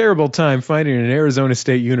having a terrible time finding an Arizona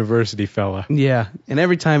State University fella. Yeah, and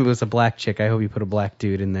every time it was a black chick, I hope you put a black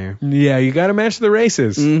dude in there. Yeah, you got to match the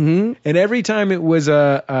races. Mm-hmm. And every time it was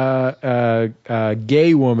a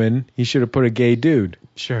gay woman, he should have put a gay dude.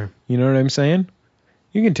 Sure. You know what I'm saying?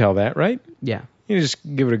 You can tell that, right? Yeah. You just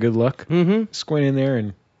give it a good look. Mm-hmm. Squint in there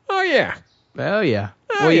and, oh, yeah. Oh, yeah.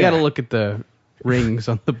 Well, you got to look at the rings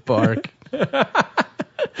on the bark.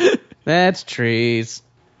 That's trees.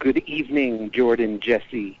 Good evening, Jordan,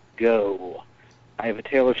 Jesse, go. I have a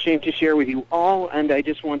tale of shame to share with you all, and I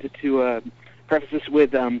just wanted to preface this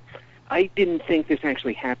with, I didn't think this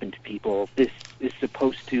actually happened to people. This is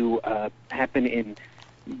supposed to happen in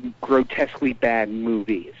grotesquely bad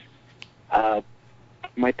movies.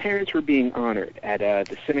 My parents were being honored at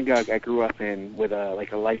the synagogue I grew up in with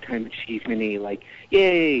a lifetime achievement-y, like,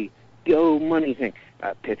 yay, go money thing.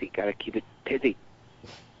 Pithy, gotta keep it pithy.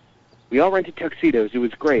 We all rented tuxedos. It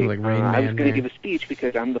was great. Like Rain I was Man going to there. give a speech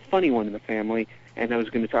because I'm the funny one in the family, and I was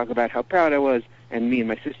going to talk about how proud I was, and me and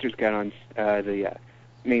my sisters got on the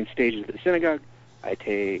main stages of the synagogue. I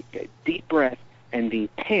take a deep breath, and the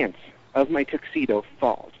pants of my tuxedo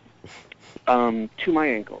falls to my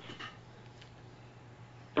ankles.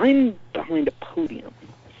 I'm behind a podium,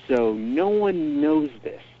 so no one knows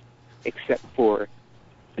this except for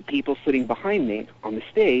the people sitting behind me on the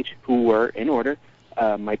stage, who were, in order,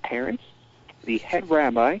 my parents, the head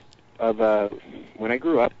rabbi of when I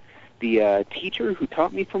grew up, the teacher who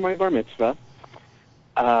taught me for my bar mitzvah,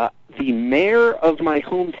 the mayor of my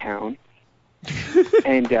hometown,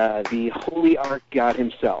 and the Holy Ark God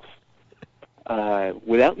himself.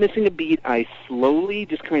 Without missing a beat, I slowly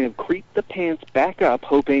just kind of creeped the pants back up,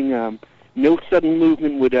 hoping no sudden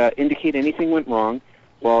movement would indicate anything went wrong,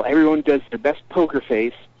 while everyone does their best poker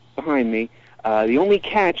face behind me. The only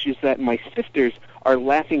catch is that my sisters are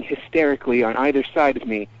laughing hysterically on either side of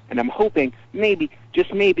me, and I'm hoping, maybe,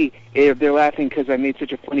 just maybe, they're laughing because I made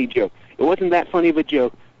such a funny joke. It wasn't that funny of a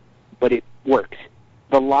joke, but it worked.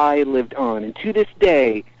 The lie lived on, and to this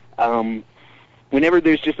day, whenever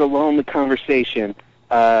there's just a lull in the conversation,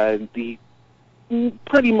 pretty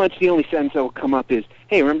much the only sentence that will come up is,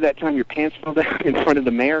 hey, remember that time your pants fell down in front of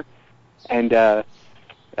the mayor? And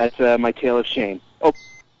that's my tale of shame. Oh.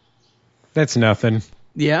 That's nothing.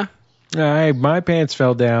 Yeah? My pants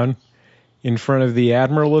fell down in front of the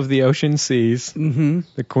Admiral of the Ocean Seas,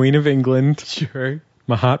 the Queen of England, Sure.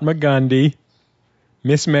 Mahatma Gandhi,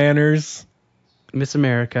 Miss Manners, Miss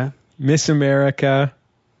America,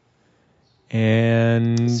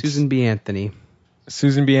 and Susan B. Anthony.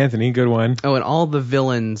 Susan B. Anthony, good one. Oh, and all the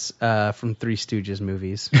villains from Three Stooges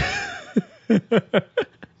movies.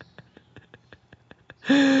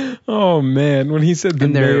 Oh man, when he said the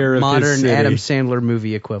and their mayor of modern his city. Adam Sandler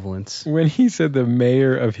movie equivalents. When he said the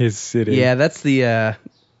mayor of his city. Yeah, that's the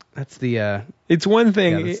It's one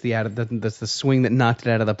thing. Yeah, that's the swing that knocked it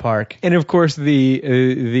out of the park. And of course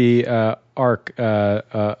the ark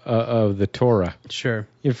of the Torah. Sure.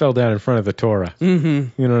 It fell down in front of the Torah.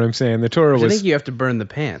 Mm-hmm. You know what I'm saying? The Torah was. I think you have to burn the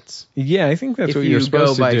pants. Yeah, I think that's what you're If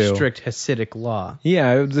supposed you to go do. by strict Hasidic law.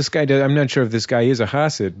 Yeah, this guy does. I'm not sure if this guy is a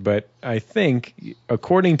Hasid, but I think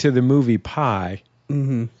according to the movie Pi,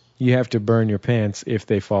 you have to burn your pants if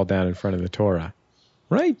they fall down in front of the Torah,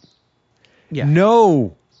 right? Yeah.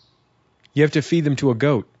 No, you have to feed them to a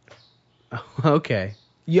goat. Okay.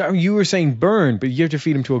 Yeah, you were saying burn, but you have to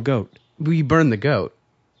feed them to a goat. Well, you burn the goat.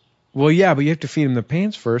 Well, yeah, but you have to feed him the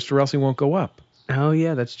pants first, or else he won't go up. Oh,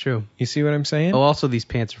 yeah, that's true. You see what I'm saying? Oh, also these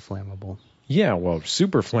pants are flammable. Yeah, well,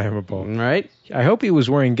 super flammable. Right? I hope he was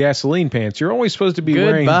wearing gasoline pants. You're always supposed to be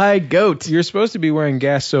wearing... Goodbye, goat. You're supposed to be wearing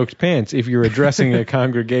gas-soaked pants if you're addressing a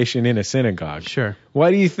congregation in a synagogue. Sure.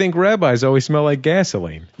 Why do you think rabbis always smell like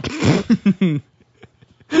gasoline?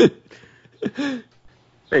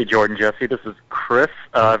 Hey, Jordan, Jesse, this is Chris.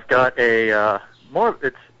 I've got a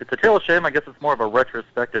it's a tale of shame. I guess it's more of a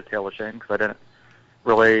retrospective tale of shame because I didn't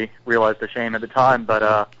really realize the shame at the time.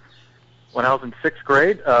 But when I was in 6th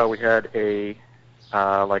grade, we had a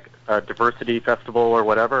diversity festival or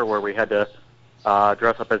whatever where we had to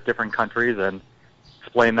dress up as different countries and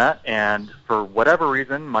explain that. And for whatever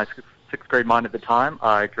reason, my 6th grade mind at the time,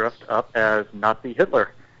 I dressed up as Nazi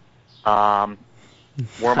Hitler.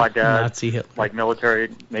 Wore my dad's military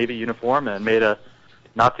Navy uniform and made a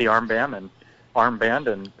Nazi armband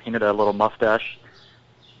and painted a little mustache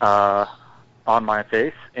on my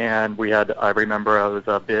face. And I remember it was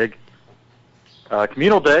a big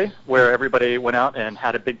communal day where everybody went out and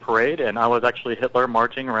had a big parade, and I was actually Hitler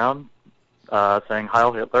marching around saying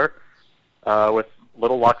Heil Hitler with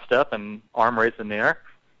little lockstep and arm raised in the air.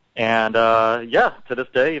 And to this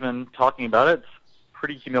day, even talking about it, it's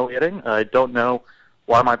pretty humiliating. I don't know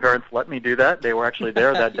why my parents let me do that. They were actually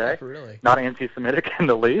there that day. Really? Not anti-Semitic in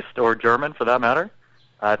the least, or German for that matter.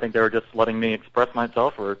 I think they were just letting me express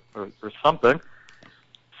myself or something.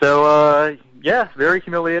 So, very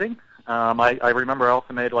humiliating. I remember I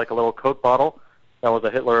also made like a little Coke bottle that was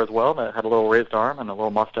a Hitler as well, that had a little raised arm and a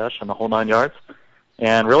little mustache and the whole 9 yards.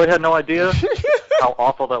 And really had no idea how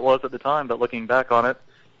awful that was at the time, but looking back on it,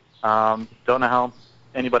 don't know how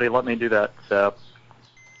anybody let me do that. So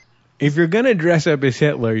if you're going to dress up as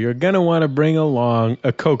Hitler, you're going to want to bring along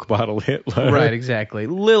a Coke bottle Hitler. Right, exactly.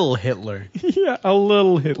 Lil Hitler. Yeah, a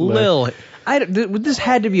little Hitler. This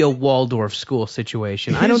had to be a Waldorf school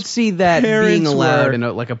situation. I don't see that being allowed in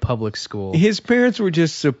a public school. His parents were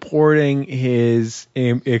just supporting his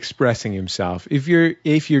expressing himself. If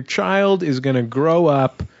your child is going to grow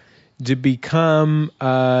up to become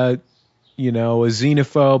a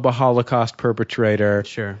xenophobe, a Holocaust perpetrator,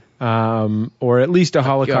 sure, or at least a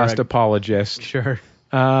Holocaust apologist, sure.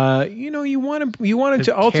 You want him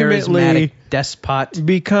to ultimately charismatic despot,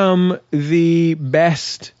 become the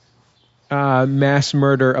best mass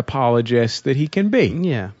murder apologist that he can be.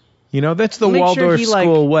 Yeah. That's the Waldorf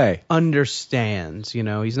school way. Understands,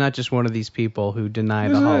 he's not just one of these people who deny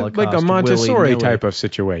the Holocaust. Like a Montessori type of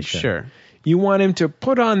situation. Sure. You want him to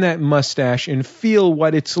put on that mustache and feel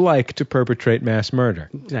what it's like to perpetrate mass murder.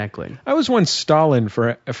 Exactly. I was once Stalin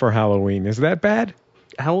for Halloween. Is that bad?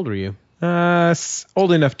 How old were you?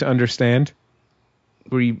 Old enough to understand.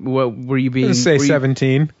 Were you being? Let's say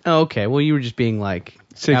 17. Oh, okay. Well, you were just being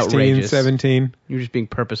 16, outrageous. 17. You were just being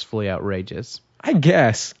purposefully outrageous. I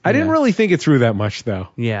guess. I didn't really think it through that much, though.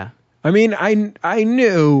 Yeah. I mean, I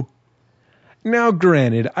knew. Now,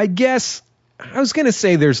 granted, I guess I was going to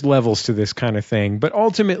say there's levels to this kind of thing, but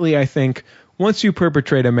ultimately I think once you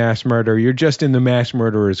perpetrate a mass murder, you're just in the mass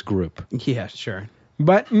murderers group. Yeah, sure.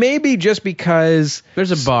 But maybe just because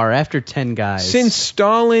there's a bar after 10 guys. Since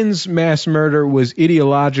Stalin's mass murder was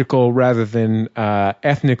ideological rather than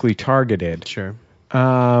ethnically targeted. Sure.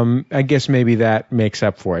 I guess maybe that makes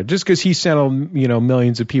up for it. Just because he sent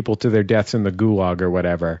millions of people to their deaths in the Gulag or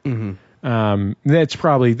whatever. Mm-hmm.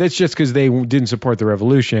 That's just because they didn't support the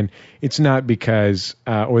revolution. It's not because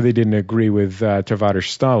or they didn't agree with Tavares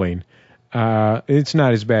Stalin. It's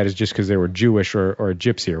not as bad as just because they were Jewish or a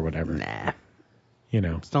gypsy or whatever. Nah.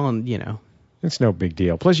 Stalin, it's no big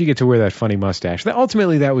deal. Plus, you get to wear that funny mustache.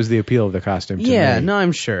 Ultimately, that was the appeal of the costume to me. No,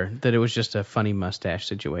 I'm sure that it was just a funny mustache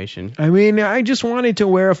situation. I mean, I just wanted to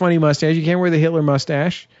wear a funny mustache. You can't wear the Hitler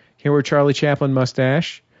mustache. You can't wear Charlie Chaplin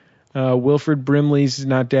mustache. Wilford Brimley's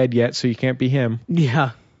not dead yet, so you can't be him.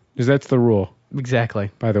 Yeah. Because that's the rule. Exactly.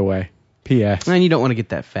 By the way. P.S. And you don't want to get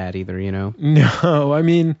that fat either, No, I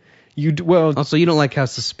mean, Also, you don't like how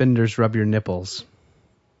suspenders rub your nipples.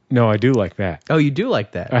 No, I do like that. Oh, you do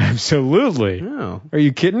like that? Absolutely. Oh. Are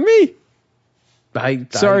you kidding me?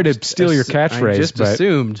 Sorry to steal your catchphrase, I just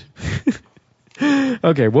assumed.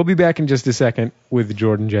 Okay, we'll be back in just a second with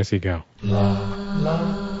Jordan Jesse Go.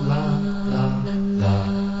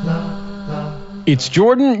 It's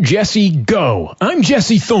Jordan Jesse Go. I'm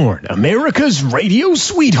Jesse Thorne, America's radio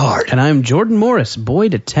sweetheart. And I'm Jordan Morris, boy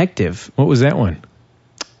detective. What was that one?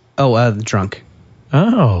 Oh, drunk.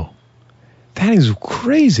 Oh. That is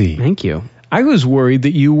crazy. Thank you. I was worried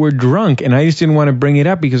that you were drunk, and I just didn't want to bring it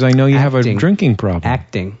up because I know you have a drinking problem.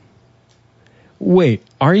 Acting. Wait,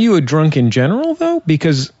 are you a drunk in general, though?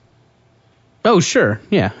 Because... Oh, sure.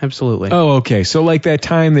 Yeah, absolutely. Oh, okay. So like that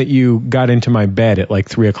time that you got into my bed at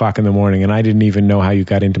 3 o'clock in the morning, and I didn't even know how you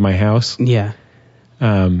got into my house? Yeah.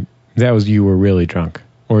 That was you were really drunk.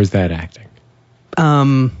 Or is that acting?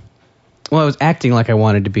 Well, I was acting like I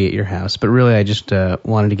wanted to be at your house, but really I just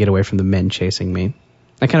wanted to get away from the men chasing me.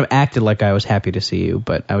 I kind of acted like I was happy to see you,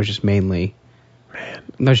 but I was just mainly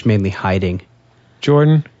hiding.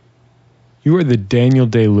 Jordan, you are the Daniel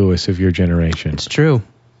Day-Lewis of your generation. It's true.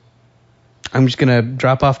 I'm just going to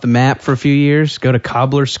drop off the map for a few years, go to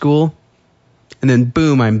cobbler school, and then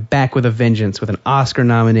boom, I'm back with a vengeance with an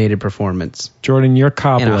Oscar-nominated performance. Jordan, your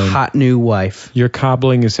cobbling. And a hot new wife. Your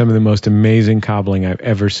cobbling is some of the most amazing cobbling I've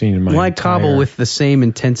ever seen in my I cobble with the same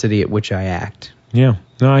intensity at which I act. Yeah.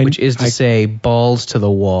 Which is to say, balls to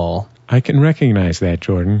the wall. I can recognize that,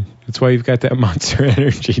 Jordan. That's why you've got that Monster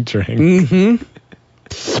Energy drink.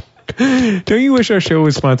 Mm-hmm. Don't you wish our show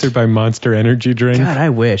was sponsored by Monster Energy drink? God, I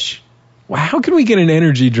wish. Wow, how can we get an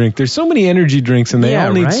energy drink? There's so many energy drinks, and they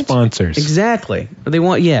all need sponsors. Exactly.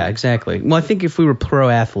 Exactly. Well, I think if we were pro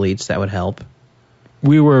athletes, that would help.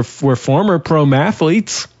 We're former pro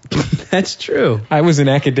mathletes. That's true. I was an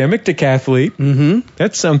academic decathlete. Mm-hmm.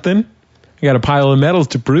 That's something. I got a pile of medals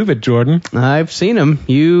to prove it, Jordan. I've seen them.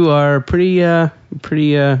 You are pretty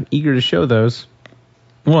eager to show those.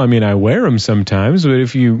 Well, I mean, I wear them sometimes, but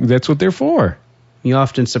that's what they're for. You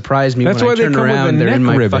often surprise me when I turn around. They're in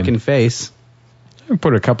my fucking face. I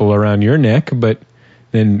put a couple around your neck, but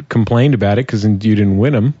then complained about it because you didn't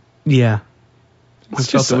win them. Yeah. I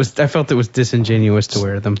felt it was disingenuous to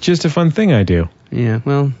wear them. Just a fun thing I do. Yeah,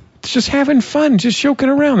 well... It's just having fun, just joking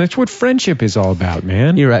around. That's what friendship is all about,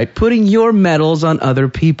 man. You're right. Putting your medals on other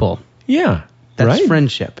people. Yeah. That's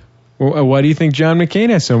friendship. Why do you think John McCain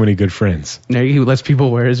has so many good friends? He lets people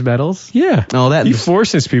wear his medals? Yeah. Oh, He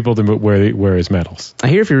forces people to wear his medals. I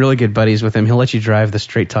hear if you're really good buddies with him, he'll let you drive the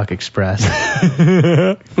Straight Talk Express.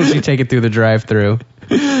 Let you take it through the drive-thru.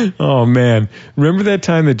 Oh, man. Remember that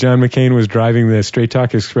time that John McCain was driving the Straight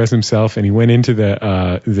Talk Express himself and he went into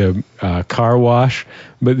the car wash,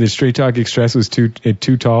 but the Straight Talk Express was too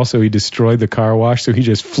tall, so he destroyed the car wash, so he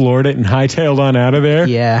just floored it and hightailed on out of there?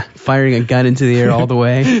 Yeah, firing a gun into the air all the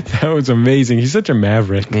way. That was amazing. He's such a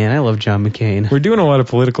maverick. Man, I love John McCain. We're doing a lot of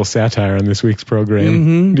political satire on this week's program.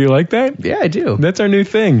 Mm-hmm. Do you like that? Yeah, I do. That's our new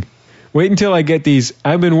thing. Wait until I get these.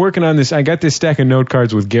 I've been working on this. I got this stack of note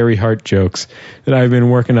cards with Gary Hart jokes that I've been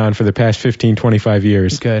working on for the past 15, 25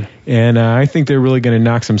 years. Good. And I think they're really going to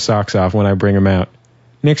knock some socks off when I bring them out.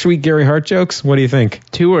 Next week, Gary Hart jokes? What do you think?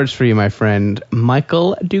 2 words for you, my friend.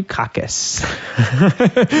 Michael Dukakis.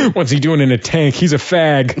 What's he doing in a tank? He's a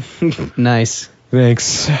fag. Nice. Thanks.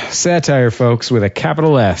 Satire, folks, with a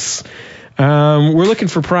capital S. We're looking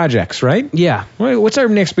for projects, right? Yeah. What's our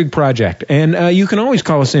next big project? And you can always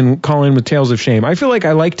call in with Tales of Shame. I feel like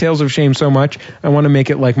I like Tales of Shame so much, I want to make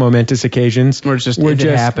it like momentous occasions. Or just if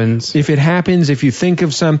it happens. If it happens, if you think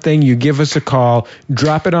of something, you give us a call,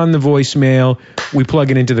 drop it on the voicemail, we plug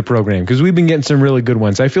it into the program. Because we've been getting some really good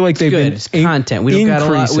ones. I feel like they've been It's content. We don't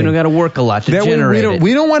got to work a lot to generate it.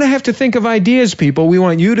 We don't want to have to think of ideas, people. We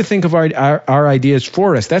want you to think of our ideas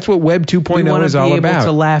for us. That's what Web 2.0 is all about. We want to be able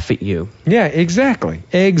to laugh at you. Yeah, exactly.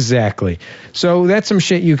 So that's some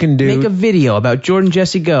shit you can do. Make a video about Jordan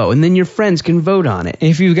Jesse Go, and then your friends can vote on it.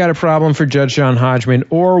 If you've got a problem for Judge John Hodgman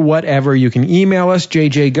or whatever, you can email us,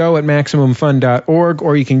 jjgo@maximumfun.org,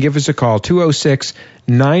 or you can give us a call,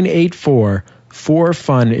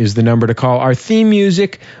 206-984-4FUN is the number to call. Our theme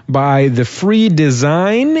music by The Free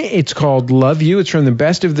Design. It's called Love You. It's from the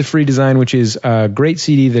Best of The Free Design, which is a great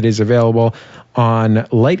CD that is available on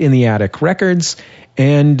Light in the Attic Records.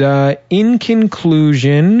 And in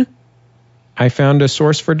conclusion, I found a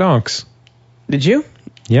source for donks. Did you?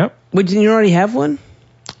 Yep. Wait, didn't you already have one?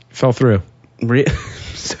 Fell through.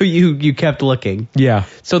 So you kept looking. Yeah.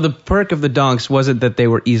 So the perk of the donks wasn't that they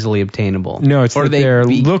were easily obtainable. No, it's that they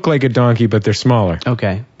look like a donkey, but they're smaller.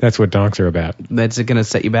 Okay. That's what donks are about. That's going to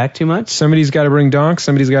set you back too much? Somebody's got to bring donks.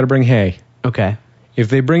 Somebody's got to bring hay. Okay. If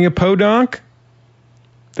they bring a podonk,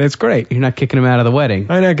 that's great. You're not kicking them out of the wedding.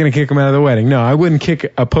 I'm not going to kick them out of the wedding. No, I wouldn't kick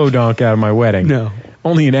a podonk out of my wedding. No.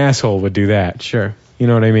 Only an asshole would do that. Sure. You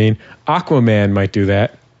know what I mean? Aquaman might do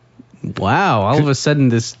that. Wow. All of a sudden,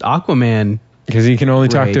 this Aquaman... Because he can only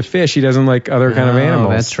talk to fish. He doesn't like other kind of animals.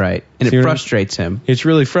 Oh, that's right. And it frustrates him. It's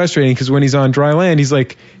really frustrating because when he's on dry land, he's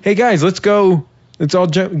like, hey, guys, let's go. Let's all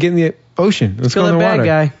get in the ocean. Let's go in the water. Bad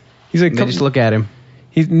guy. He's like, they just look at him.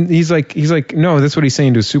 He's like, no, that's what he's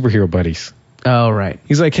saying to his superhero buddies. Oh, right.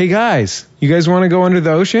 He's like, hey, guys, you guys want to go under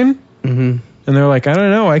the ocean? Mm-hmm. And they're like, I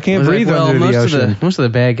don't know. I can't breathe under the ocean. Most of the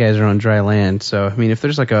bad guys are on dry land. So, I mean, if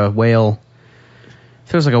there's like a whale...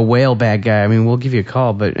 If there's like a whale bad guy, I mean, we'll give you a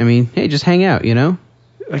call. But, I mean, hey, just hang out, you know?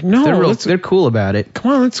 Like, no, they're cool about it.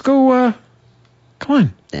 Come on, let's go. Come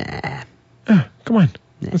on. Nah. Come on.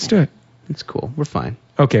 Nah. Let's do it. It's cool. We're fine.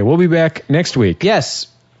 Okay, we'll be back next week. Yes.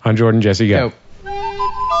 On Jordan Jesse Go.